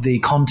terms of the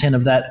content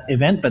of that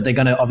event, but they're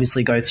going to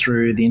obviously go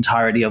through the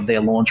entirety of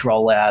their launch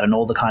rollout and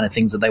all the kind of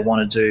things that they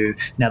want to do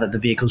now that the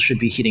vehicles should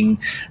be hitting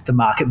the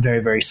market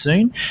very, very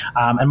soon.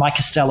 And Mike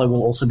Costello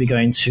will also be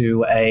going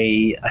to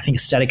a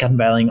static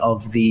unveiling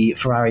of the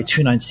Ferrari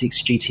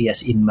 296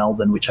 GTS in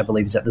Melbourne, which I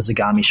believe is at the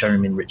Zagami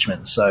showroom in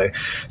Richmond. So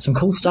some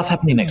cool stuff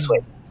happening next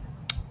week.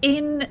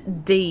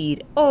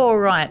 Indeed. All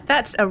right,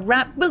 that's a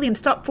wrap. William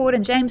Stopford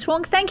and James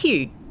Wong, thank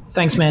you.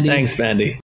 Thanks, Mandy. Thanks, Mandy.